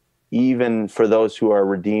 even for those who are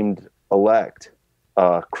redeemed elect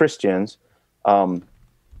Christians,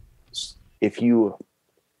 if you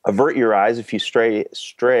avert your eyes, if you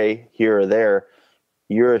stray here or there,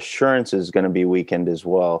 your assurance is going to be weakened as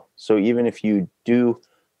well. So even if you do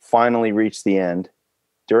finally reach the end,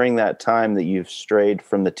 during that time that you've strayed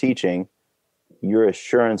from the teaching, your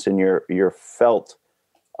assurance and your felt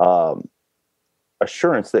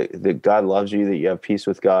assurance that God loves you, that you have peace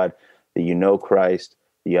with God, that you know Christ,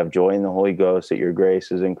 that you have joy in the Holy Ghost, that your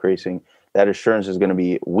grace is increasing, that assurance is going to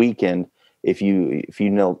be weakened if you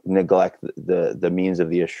neglect the means of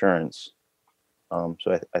the assurance.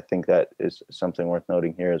 So I think that is something worth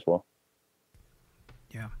noting here as well.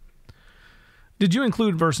 Yeah. Did you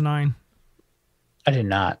include verse 9? I did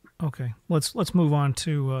not. Okay, let's move on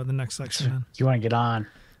to the next section then. You want to get on?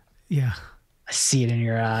 Yeah. I see it in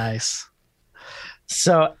your eyes.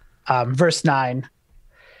 So, verse 9,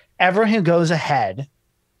 everyone who goes ahead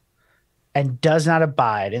and does not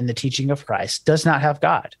abide in the teaching of Christ does not have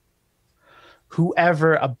God.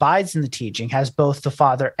 Whoever abides in the teaching has both the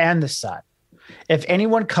Father and the Son. If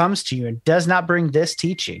anyone comes to you and does not bring this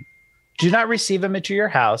teaching, do not receive him into your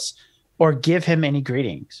house or give him any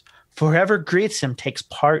greetings. For whoever greets him takes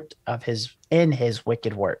part of in his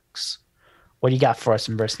wicked works. What do you got for us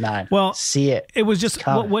in verse 9? Well, see it. It was just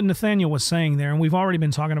what Nathaniel was saying there, and we've already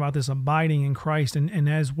been talking about this abiding in Christ, and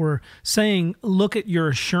as we're saying, look at your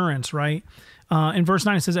assurance, right? In verse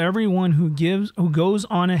 9, it says, everyone who goes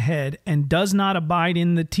on ahead and does not abide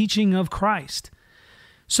in the teaching of Christ.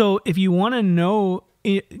 So if you want to know,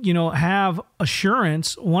 have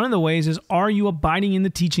assurance, one of the ways is, are you abiding in the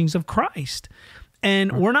teachings of Christ?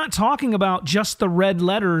 And we're not talking about just the red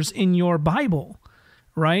letters in your Bible,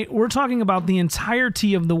 right? We're talking about the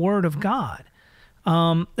entirety of the Word of God.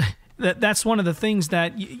 That's one of the things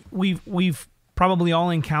that we've probably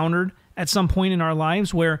all encountered at some point in our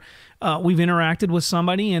lives where we've interacted with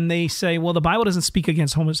somebody and they say, well, the Bible doesn't speak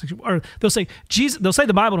against homosexuality. Or they'll say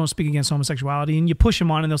the Bible don't speak against homosexuality, and you push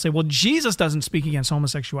them on and they'll say, well, Jesus doesn't speak against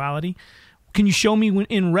homosexuality. Can you show me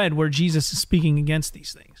in red where Jesus is speaking against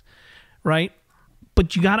these things, right?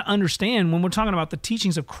 But you got to understand, when we're talking about the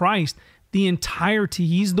teachings of Christ, the entirety,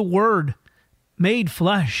 he's the Word made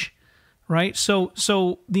flesh, right? So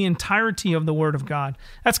the entirety of the Word of God.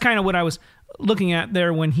 That's kind of what I was looking at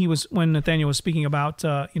there when Nathaniel was speaking about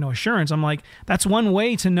assurance. I'm like, that's one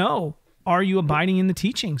way to know, are you abiding in the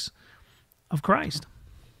teachings of Christ?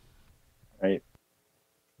 Right.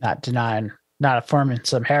 Not denying, not affirming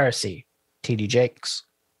some heresy, T.D. Jakes.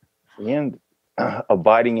 And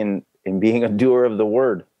abiding in being a doer of the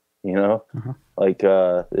word, like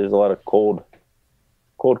there's a lot of cold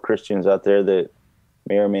Christians out there that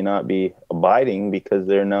may or may not be abiding because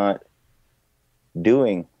they're not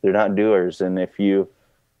doers. And if you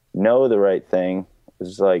know the right thing,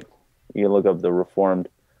 it's like you look up the Reformed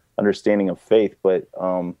understanding of faith, but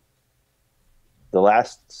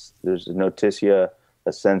there's notitia,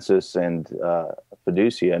 assensus, and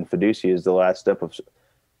fiducia, and fiducia is the last step of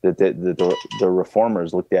that the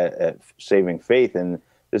Reformers looked at saving faith, and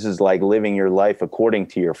this is like living your life according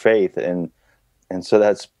to your faith, and so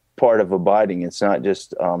that's part of abiding. It's not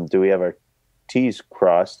just do we have our T's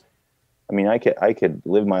crossed. I mean, I could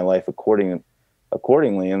live my life accordingly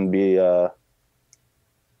and be off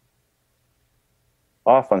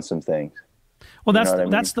on some things. Well,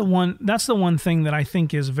 that's the one thing that I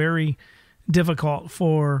think is very difficult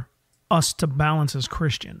for us to balance as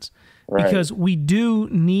Christians. Right. Because we do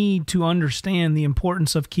need to understand the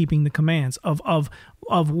importance of keeping the commands of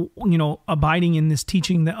abiding in this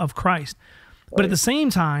teaching of Christ. Right. But at the same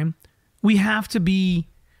time, we have to be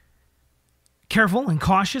careful and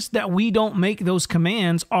cautious that we don't make those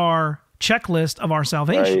commands our checklist of our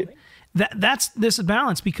salvation. Right. That's this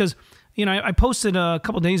balance, because I posted a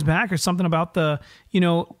couple days back or something about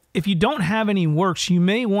if you don't have any works, you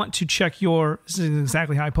may want to check this is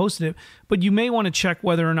exactly how I posted it, but you may want to check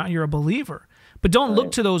whether or not you're a believer. But don't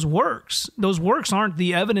look to those works. Those works aren't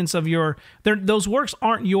the evidence of those works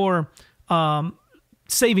aren't your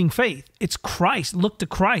saving faith. It's Christ. Look to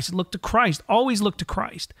Christ. Look to Christ. Always look to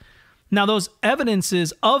Christ. Now, those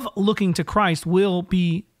evidences of looking to Christ will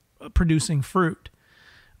be producing fruit.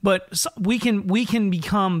 But we can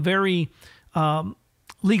become very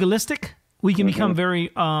legalistic. We can become very,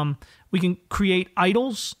 we can create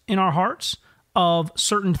idols in our hearts of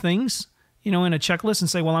certain things, in a checklist, and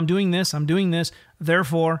say, well, I'm doing this,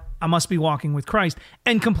 therefore I must be walking with Christ,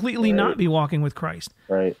 and completely not be walking with Christ.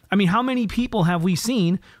 Right. I mean, how many people have we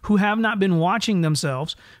seen who have not been watching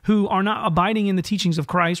themselves, who are not abiding in the teachings of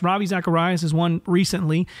Christ? Ravi Zacharias is one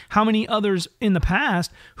recently. How many others in the past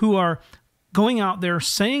who are going out there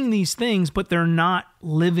saying these things, but they're not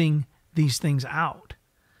living these things out?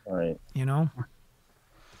 Right.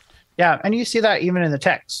 Yeah, and you see that even in the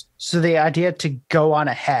text. So the idea to go on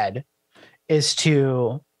ahead is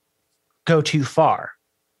to go too far.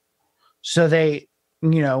 So they,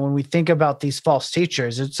 when we think about these false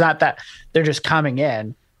teachers, it's not that they're just coming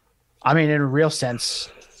in. I mean, in a real sense,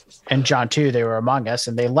 in John 2, they were among us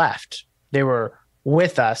and they left. They were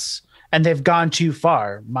with us and they've gone too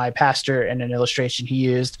far. My pastor, in an illustration he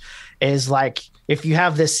used, is like, if you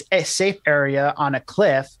have this safe area on a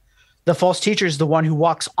cliff, The false teacher is the one who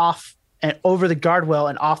walks off and over the guardrail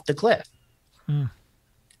and off the cliff.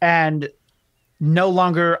 And no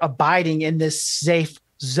longer abiding in this safe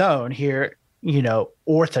zone here,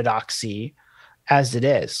 orthodoxy as it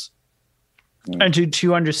is. And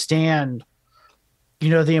to understand,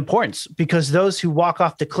 the importance, because those who walk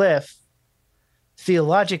off the cliff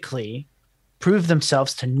theologically prove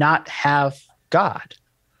themselves to not have God.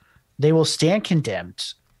 They will stand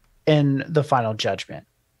condemned in the final judgment.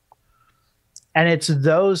 And it's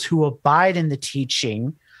those who abide in the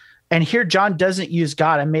teaching. And here, John doesn't use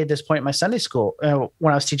God. I made this point in my Sunday school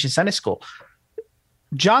when I was teaching Sunday school.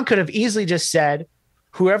 John could have easily just said,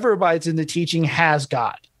 whoever abides in the teaching has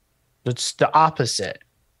God. It's the opposite.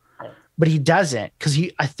 But he doesn't, because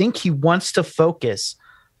I think he wants to focus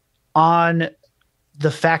on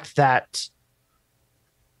the fact that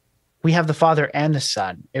we have the Father and the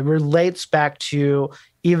Son. It relates back to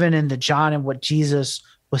even in the John and what Jesus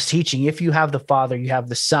was teaching. If you have the Father, you have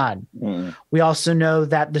the Son. We also know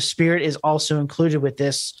that the Spirit is also included with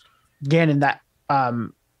this. Again, in that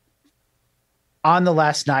on the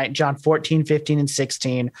last night, John 14, 15, and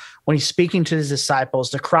 16, when he's speaking to his disciples,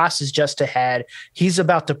 the cross is just ahead. He's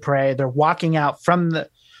about to pray. They're walking out from the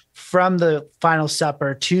final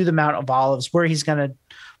supper to the Mount of Olives, where he's going to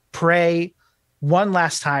pray one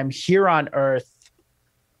last time here on earth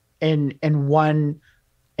in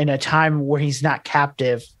a time where he's not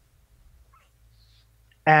captive.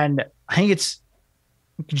 And I think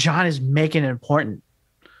John is making it important.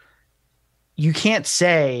 You can't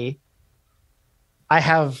say, I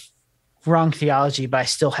have wrong theology, but I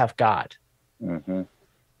still have God.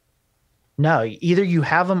 No, either you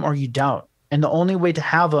have him or you don't. And the only way to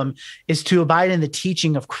have him is to abide in the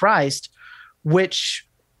teaching of Christ, which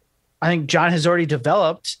I think John has already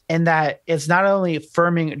developed, in that it's not only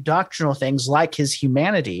affirming doctrinal things like his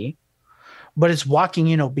humanity, but it's walking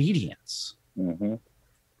in obedience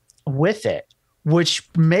with it, which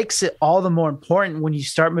makes it all the more important when you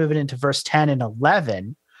start moving into verse 10 and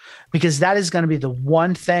 11, because that is going to be the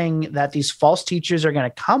one thing that these false teachers are going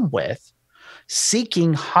to come with,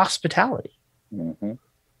 seeking hospitality.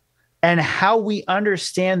 And how we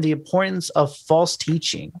understand the importance of false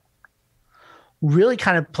teaching really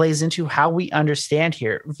kind of plays into how we understand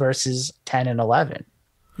here verses 10 and 11.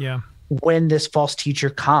 Yeah. When this false teacher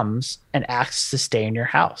comes and asks to stay in your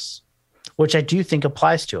house, which I do think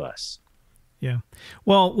applies to us. Yeah.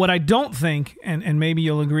 Well, what I don't think, and maybe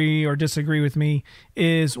you'll agree or disagree with me,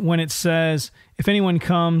 is when it says, if anyone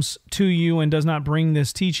comes to you and does not bring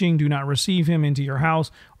this teaching, do not receive him into your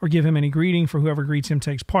house or give him any greeting, for whoever greets him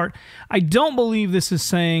takes part. I don't believe this is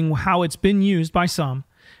saying how it's been used by some,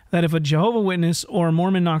 that if a Jehovah's Witness or a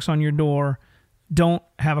Mormon knocks on your door, don't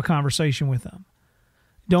have a conversation with them.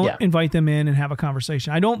 Don't invite them in and have a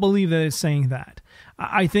conversation. I don't believe that it's saying that.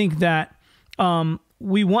 I think that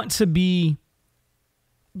we want to be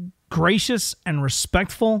gracious and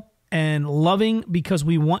respectful and loving because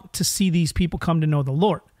we want to see these people come to know the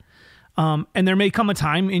Lord. And there may come a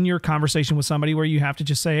time in your conversation with somebody where you have to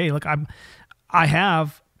just say, hey, look, I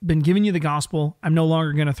have been giving you the gospel. I'm no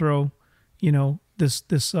longer going to throw,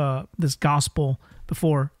 this gospel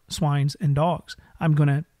before swines and dogs. I'm going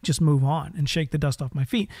to just move on and shake the dust off my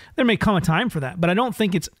feet. There may come a time for that, but I don't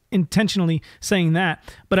think it's intentionally saying that.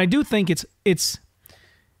 But I do think it's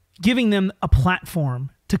giving them a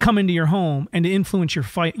platform to come into your home and to influence your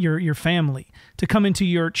family, to come into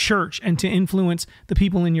your church and to influence the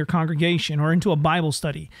people in your congregation, or into a Bible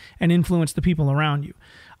study and influence the people around you.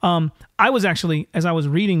 I was actually, as I was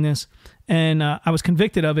reading this, and I was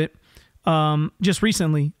convicted of it just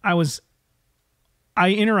recently. I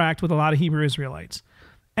interact with a lot of Hebrew Israelites,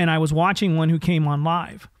 and I was watching one who came on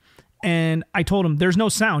live, and I told him, there's no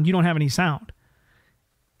sound. You don't have any sound.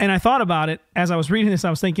 And I thought about it as I was reading this. I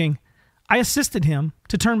was thinking, I assisted him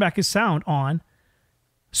to turn back his sound on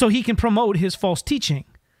so he can promote his false teaching.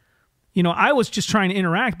 I was just trying to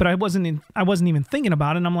interact, but I wasn't even thinking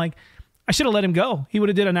about it. And I'm like, I should have let him go. He would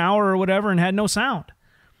have did an hour or whatever and had no sound.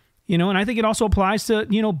 And I think it also applies to,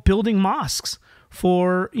 building mosques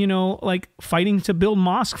for, like fighting to build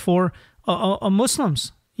mosque for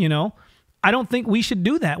Muslims. I don't think we should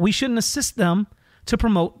do that. We shouldn't assist them to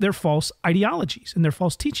promote their false ideologies and their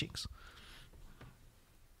false teachings.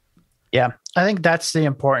 Yeah, I think that's the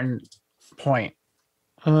important point.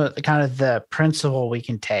 Kind of the principle we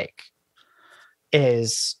can take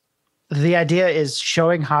is the idea is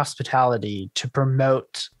showing hospitality to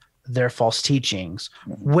promote their false teachings,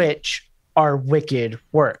 which are wicked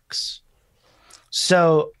works.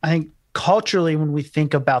 So I think culturally, when we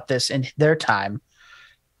think about this in their time,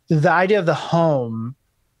 the idea of the home,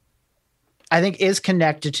 I think, is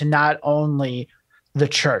connected to not only the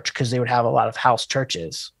church because they would have a lot of house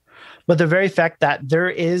churches. But the very fact that there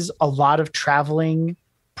is a lot of traveling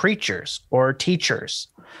preachers or teachers,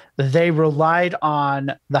 they relied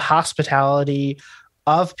on the hospitality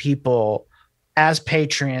of people as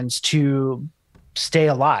patrons to stay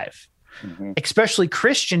alive, especially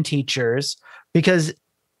Christian teachers, because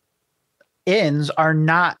inns are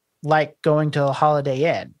not like going to a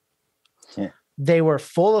Holiday Inn. Yeah. They were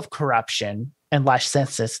full of corruption and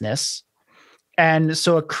licentiousness. And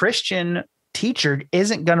so a Christian teacher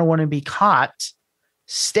isn't going to want to be caught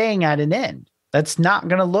staying at an inn. That's not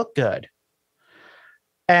going to look good.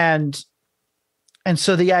 And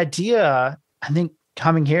so the idea, I think,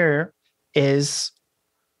 coming here is,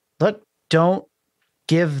 look, don't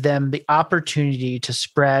give them the opportunity to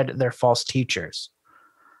spread their false teachers.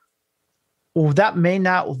 Well, that may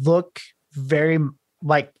not look very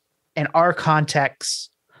like in our context,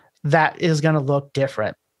 that is going to look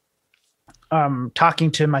different.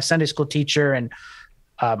 Talking to my Sunday school teacher and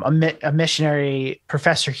a missionary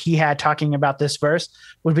professor he had talking about this verse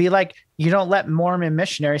would be like, you don't let Mormon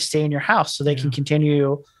missionaries stay in your house so they can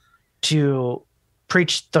continue to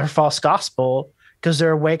preach their false gospel because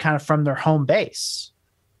they're away kind of from their home base.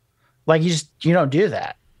 Like you don't do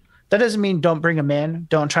that. That doesn't mean don't bring them in.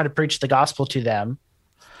 Don't try to preach the gospel to them.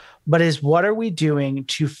 But is what are we doing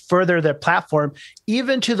to further their platform,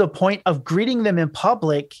 even to the point of greeting them in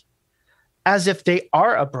public as if they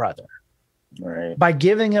are a brother, right? By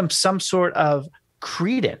giving them some sort of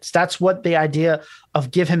credence. That's what the idea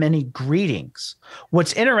of give him any greetings.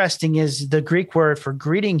 What's interesting is the Greek word for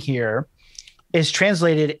greeting here is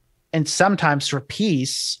translated and sometimes for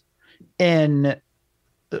peace in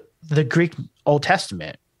the Greek Old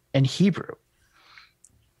Testament in Hebrew.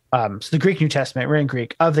 So the Greek New Testament, we're in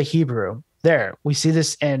Greek, of the Hebrew. There, we see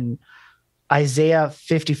this in Isaiah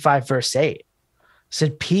 55, verse 8. It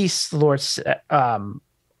said, peace, the Lord,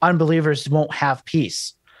 unbelievers won't have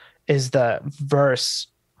peace, is the verse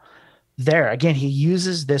there. Again, he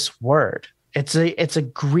uses this word. It's a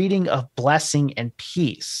greeting of blessing and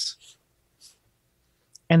peace.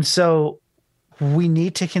 And so we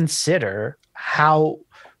need to consider how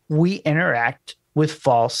we interact with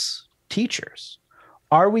false teachers.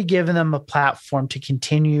 Are we giving them a platform to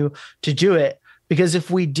continue to do it? Because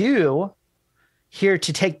if we do, here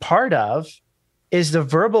to take part of is the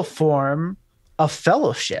verbal form of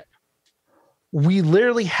fellowship. We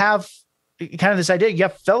literally have kind of this idea, you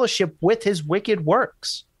have fellowship with his wicked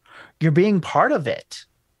works. You're being part of it.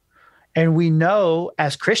 And we know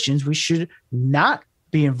as Christians, we should not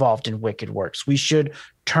be involved in wicked works. We should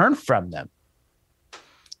turn from them.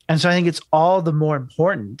 And so I think it's all the more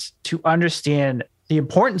important to understand the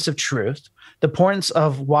importance of truth, the importance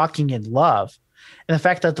of walking in love, and the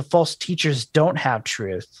fact that the false teachers don't have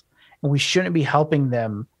truth, and we shouldn't be helping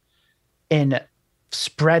them in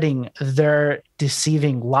spreading their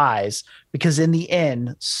deceiving lies, because in the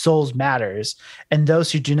end, souls matters, and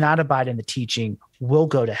those who do not abide in the teaching will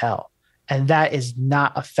go to hell. And that is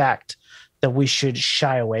not a fact that we should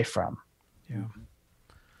shy away from.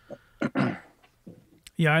 Yeah.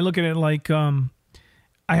 Yeah, I look at it like I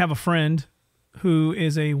have a friend who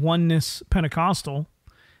is a oneness Pentecostal,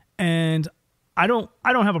 and I don't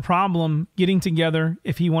have a problem getting together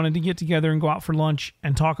if he wanted to get together and go out for lunch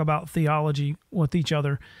and talk about theology with each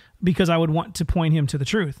other, because I would want to point him to the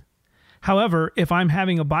truth. However, if I'm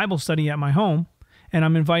having a Bible study at my home and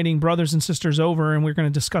I'm inviting brothers and sisters over and we're going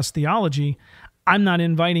to discuss theology, I'm not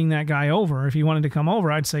inviting that guy over. If he wanted to come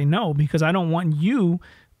over, I'd say no, because I don't want you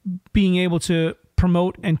being able to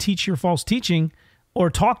promote and teach your false teaching or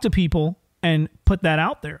talk to people and put that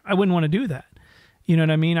out there. I wouldn't want to do that. You know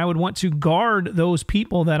what I mean? I would want to guard those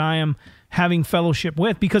people that I am having fellowship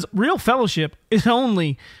with, because real fellowship is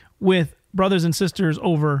only with brothers and sisters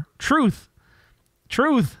over truth,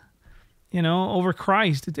 over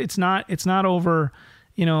Christ. It's not over,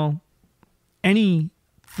 anything,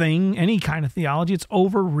 any kind of theology. It's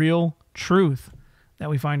over real truth that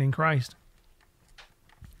we find in Christ.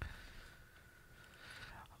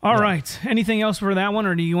 All right. Anything else for that one,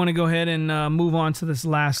 or do you want to go ahead and move on to this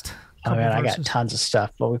last couple verses? I got tons of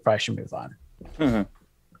stuff, but we probably should move on. Mm-hmm.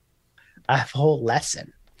 I have a whole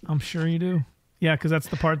lesson. I'm sure you do. Yeah, because that's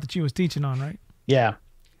the part that you was teaching on, right? Yeah.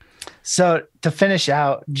 So to finish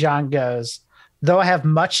out, John goes, though I have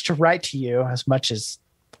much to write to you, as much as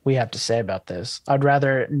we have to say about this, I'd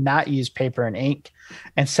rather not use paper and ink.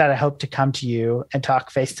 Instead, I hope to come to you and talk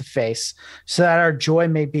face to face so that our joy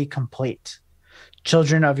may be complete.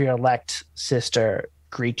 Children of your elect sister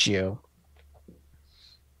greet you.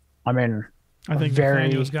 I mean, I think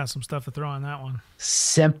Nathaniel's got some stuff to throw on that one.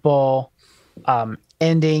 Simple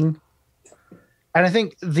ending. And I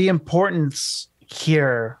think the importance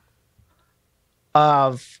here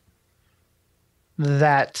of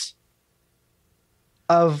that,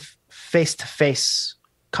 of face-to-face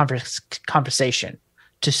conversation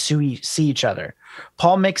to see each other.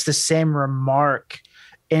 Paul makes the same remark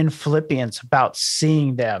in Philippians about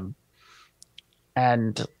seeing them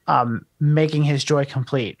and making his joy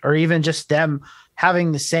complete, or even just them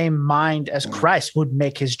having the same mind as Christ would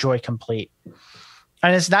make his joy complete.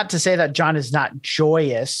 And it's not to say that John is not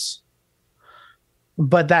joyous,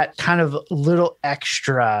 but that kind of little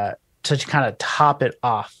extra to kind of top it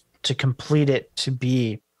off, to complete it, to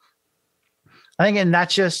be, I think, and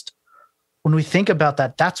that's just, when we think about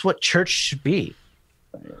that, that's what church should be.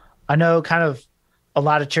 I know kind of a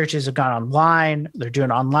lot of churches have gone online. They're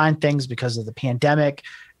doing online things because of the pandemic.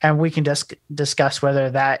 And we can just discuss whether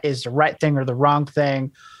that is the right thing or the wrong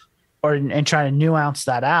thing, or and try to nuance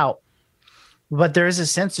that out. But there is a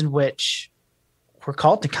sense in which we're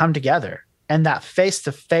called to come together, and that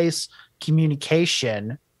face-to-face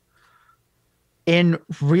communication in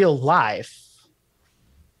real life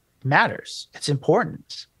matters. It's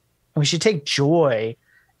important. And we should take joy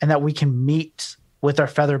in that we can meet with our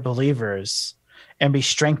fellow believers and be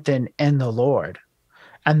strengthened in the Lord.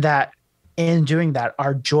 And that in doing that,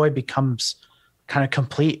 our joy becomes kind of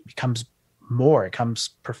complete, becomes more, it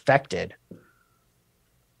becomes perfected.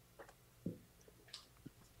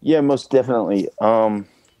 Yeah, most definitely. I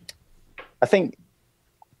think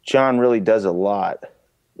John really does a lot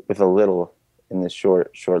with a little in this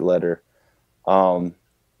short letter. And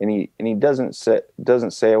he doesn't say,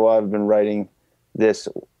 well, I've been writing this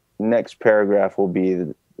next paragraph will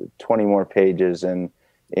be 20 more pages and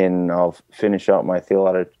I'll finish out my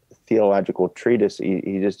theological treatise.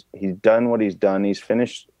 He's done what he's done. He's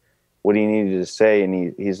finished what he needed to say.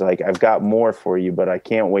 And he's like, I've got more for you, but I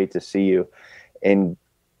can't wait to see you and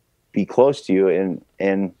be close to you.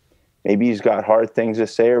 And maybe he's got hard things to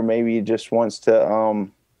say, or maybe he just wants to,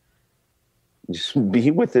 just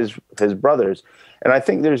be with his brothers. And I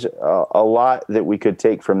think there's a lot that we could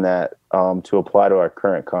take from that to apply to our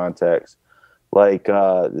current context. Like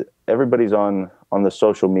everybody's on the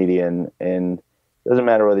social media, and it doesn't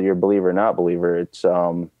matter whether you're a believer or not believer. It's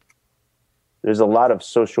there's a lot of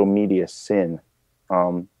social media sin.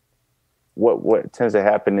 What tends to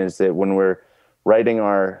happen is that when we're writing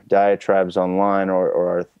our diatribes online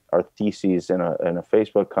or our theses in a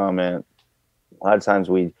Facebook comment, a lot of times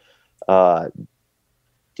we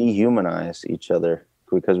dehumanize each other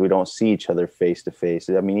because we don't see each other face to face.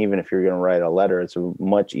 I mean, even if you're going to write a letter, it's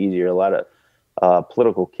much easier. A lot of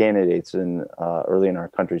political candidates early in our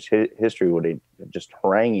country's history would just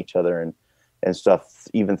harangue each other and stuff,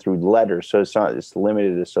 even through letters. So it's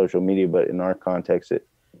limited to social media, but in our context, it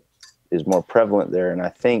is more prevalent there. And I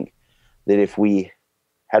think that if we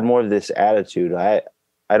had more of this attitude, I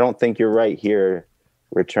don't think you're right here.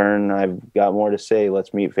 Return, I've got more to say.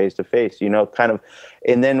 Let's meet face to face, kind of.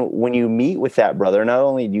 And then when you meet with that brother, not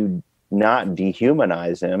only do you not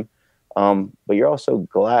dehumanize him, but you're also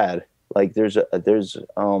glad. Like there's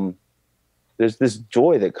this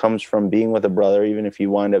joy that comes from being with a brother, even if you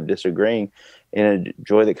wind up disagreeing, and a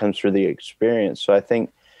joy that comes through the experience. So I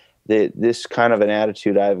think that this kind of an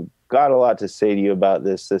attitude, I've got a lot to say to you about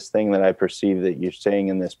this thing that I perceive that you're saying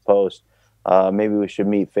in this post. Maybe we should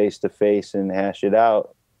meet face to face and hash it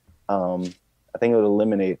out. I think it would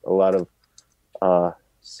eliminate a lot of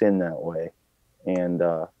sin that way, and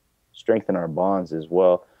strengthen our bonds as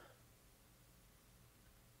well.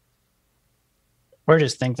 Or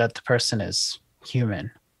just think that the person is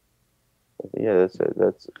human. Yeah,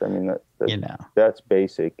 that's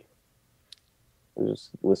basic. We're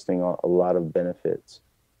just listing a lot of benefits.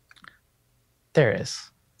 There is.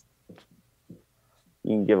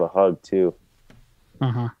 You can give a hug too.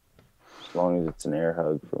 Uh-huh. As long as it's an air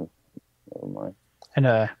hug from never mind. And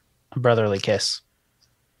a brotherly kiss.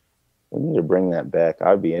 We need to bring that back.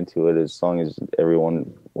 I'd be into it as long as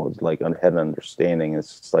everyone was like had an understanding.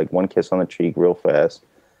 It's just like one kiss on the cheek real fast.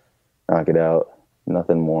 Knock it out.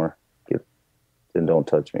 Nothing more. Then don't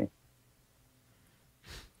touch me.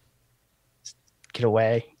 Get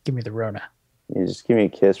away. Give me the Rona. You just give me a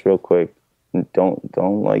kiss real quick.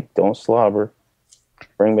 Don't slobber.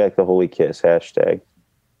 Bring back the holy kiss. Hashtag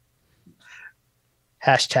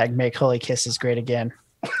make holy kisses great again.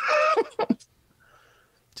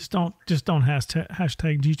 Just don't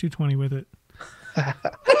hashtag G220 with it.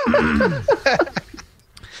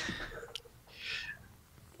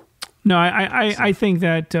 No, I think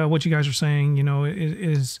that what you guys are saying,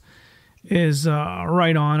 is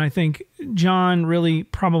right on. I think John really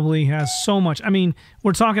probably has so much. I mean,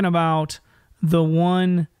 we're talking about the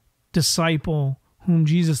one disciple whom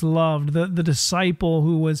Jesus loved, the disciple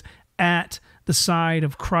who was at the side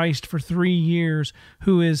of Christ for 3 years,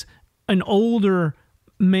 who is an older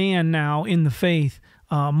man now in the faith,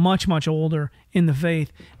 much, much older in the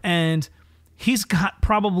faith. And he's got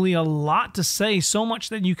probably a lot to say, so much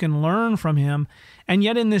that you can learn from him. And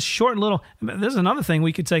yet in this short little, there's another thing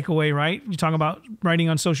we could take away, right? You talk about writing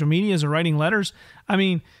on social medias or writing letters. I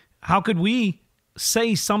mean, how could we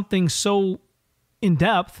say something so in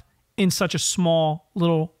depth in such a small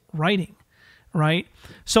little writing, right?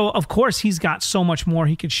 So of course he's got so much more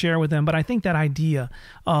he could share with them. But I think that idea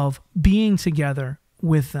of being together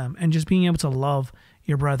with them and just being able to love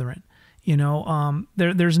your brethren,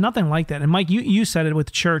 there's nothing like that. And Mike, you said it with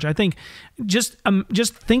the church. I think just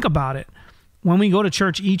think about it. When we go to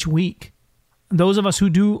church each week, those of us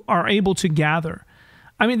who are able to gather,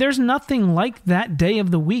 I mean, there's nothing like that day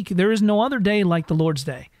of the week. There is no other day like the Lord's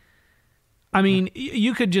Day. I mean,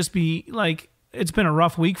 you could just be like, it's been a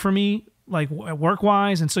rough week for me, like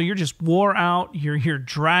work-wise, and so you're just wore out, you're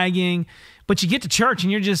dragging, but you get to church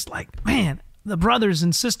and you're just like, man, the brothers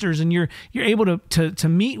and sisters, and you're able to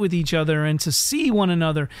meet with each other and to see one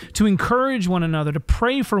another, to encourage one another, to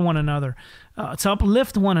pray for one another, to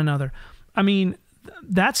uplift one another. I mean,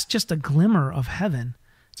 that's just a glimmer of heaven.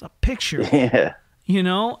 It's a picture. Yeah.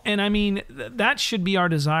 And I mean, that should be our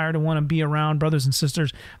desire, to want to be around brothers and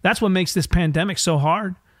sisters. That's what makes this pandemic so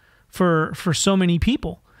hard for so many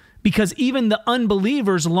people, because even the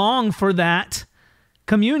unbelievers long for that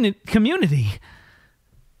community.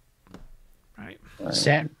 Right.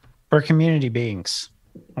 We're community beings.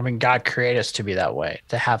 I mean, God created us to be that way,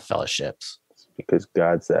 to have fellowships. It's because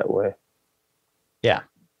God's that way. Yeah.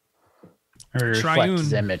 Or reflect Triune.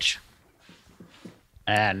 his image.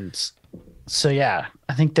 And so, yeah,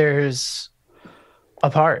 I think there's a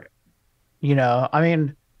part, I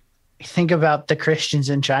mean, think about the Christians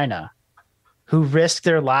in China who risk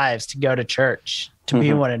their lives to go to church, to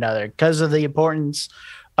be one another, because of the importance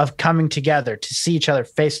of coming together, to see each other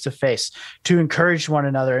face to face, to encourage one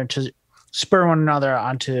another and to spur one another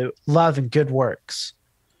onto love and good works,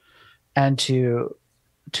 and to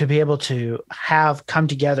be able to come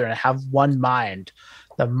together and have one mind,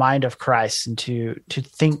 the mind of Christ, and to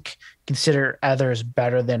consider others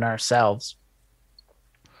better than ourselves.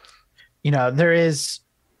 There is,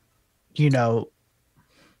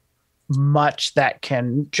 much that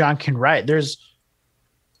John can write. There's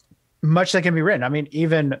much that can be written. I mean,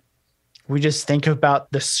 even we just think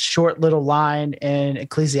about this short little line in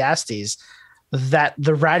Ecclesiastes that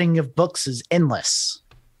the writing of books is endless,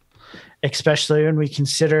 especially when we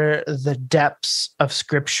consider the depths of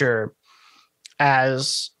Scripture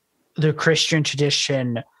as the Christian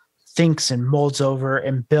tradition thinks and molds over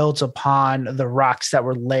and builds upon the rocks that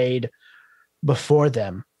were laid before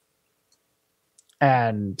them.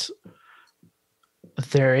 And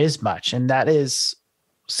there is much, and that is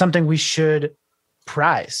something we should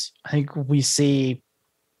prize. I think we see,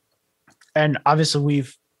 and obviously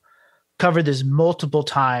we've covered this multiple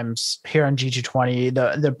times here on GG20,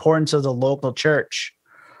 the importance of the local church.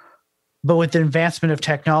 But with the advancement of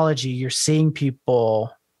technology, you're seeing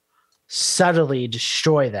people subtly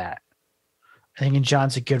destroy that. I think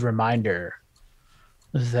John's a good reminder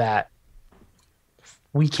that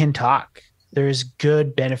we can talk. There's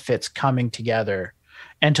good benefits coming together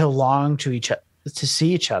and to long to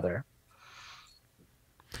see each other.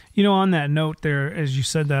 On that note there, as you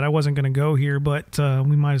said that, I wasn't going to go here, but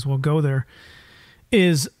we might as well go there,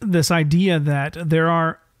 is this idea that there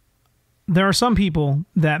are some people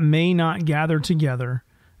that may not gather together.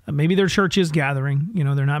 Maybe their church is gathering,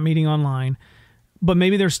 they're not meeting online, but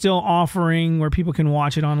maybe they're still offering where people can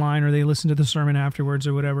watch it online, or they listen to the sermon afterwards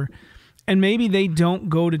or whatever. And maybe they don't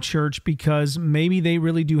go to church because maybe they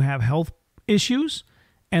really do have health issues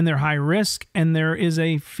and they're high risk, and there is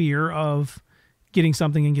a fear of getting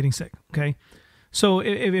something and getting sick. Okay. So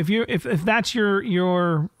if that's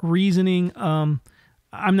your reasoning, I'm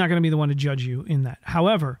not going to be the one to judge you in that.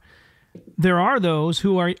 However, there are those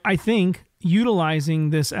who are, I think,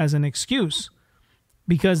 utilizing this as an excuse,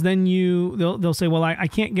 because then they'll say, well, I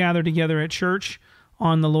can't gather together at church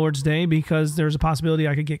on the Lord's Day because there's a possibility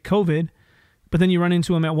I could get COVID. But then you run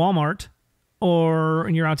into them at Walmart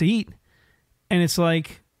and you're out to eat. And it's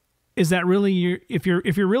like, is that really if you're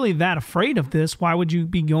really that afraid of this, why would you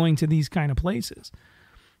be going to these kind of places?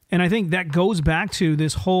 And I think that goes back to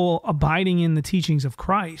this whole abiding in the teachings of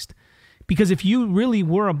Christ. Because if you really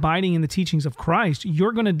were abiding in the teachings of Christ,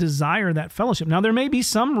 you're going to desire that fellowship. Now, there may be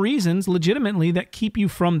some reasons legitimately that keep you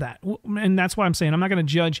from that. And that's why I'm saying I'm not going to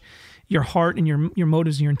judge your heart and your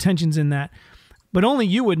motives and your intentions in that. But only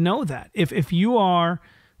you would know that. If you are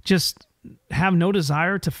just have no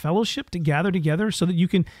desire to fellowship, to gather together, so that you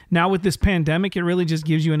can, now with this pandemic, it really just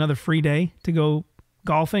gives you another free day to go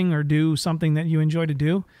golfing or do something that you enjoy to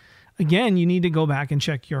do. Again, you need to go back and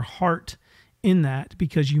check your heart in that,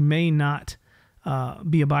 because you may not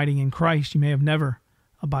be abiding in Christ. You may have never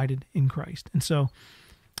abided in Christ. And so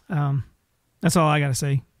that's all I got to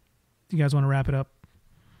say. Do you guys want to wrap it up?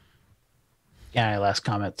 Yeah, any last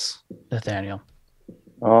comments, Nathaniel?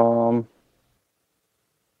 No.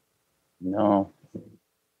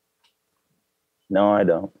 No, I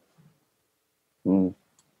don't.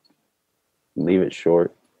 Leave it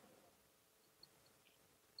short.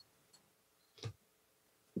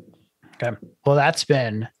 Okay. Well, that's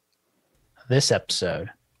been this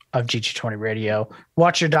episode of GG20 Radio.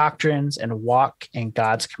 Watch your doctrines and walk in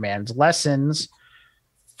God's commands. Lessons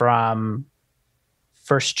from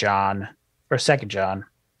 1 John or 2 John.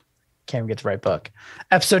 Can't even get the right book.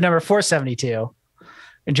 Episode number 472.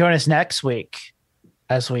 And join us next week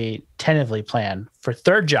as we tentatively plan for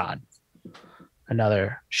 3 John,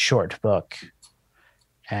 another short book.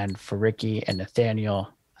 And for Ricky and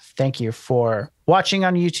Nathaniel, thank you for watching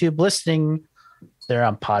on YouTube, listening there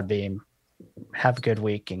on Podbeam. Have a good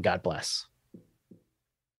week and God bless.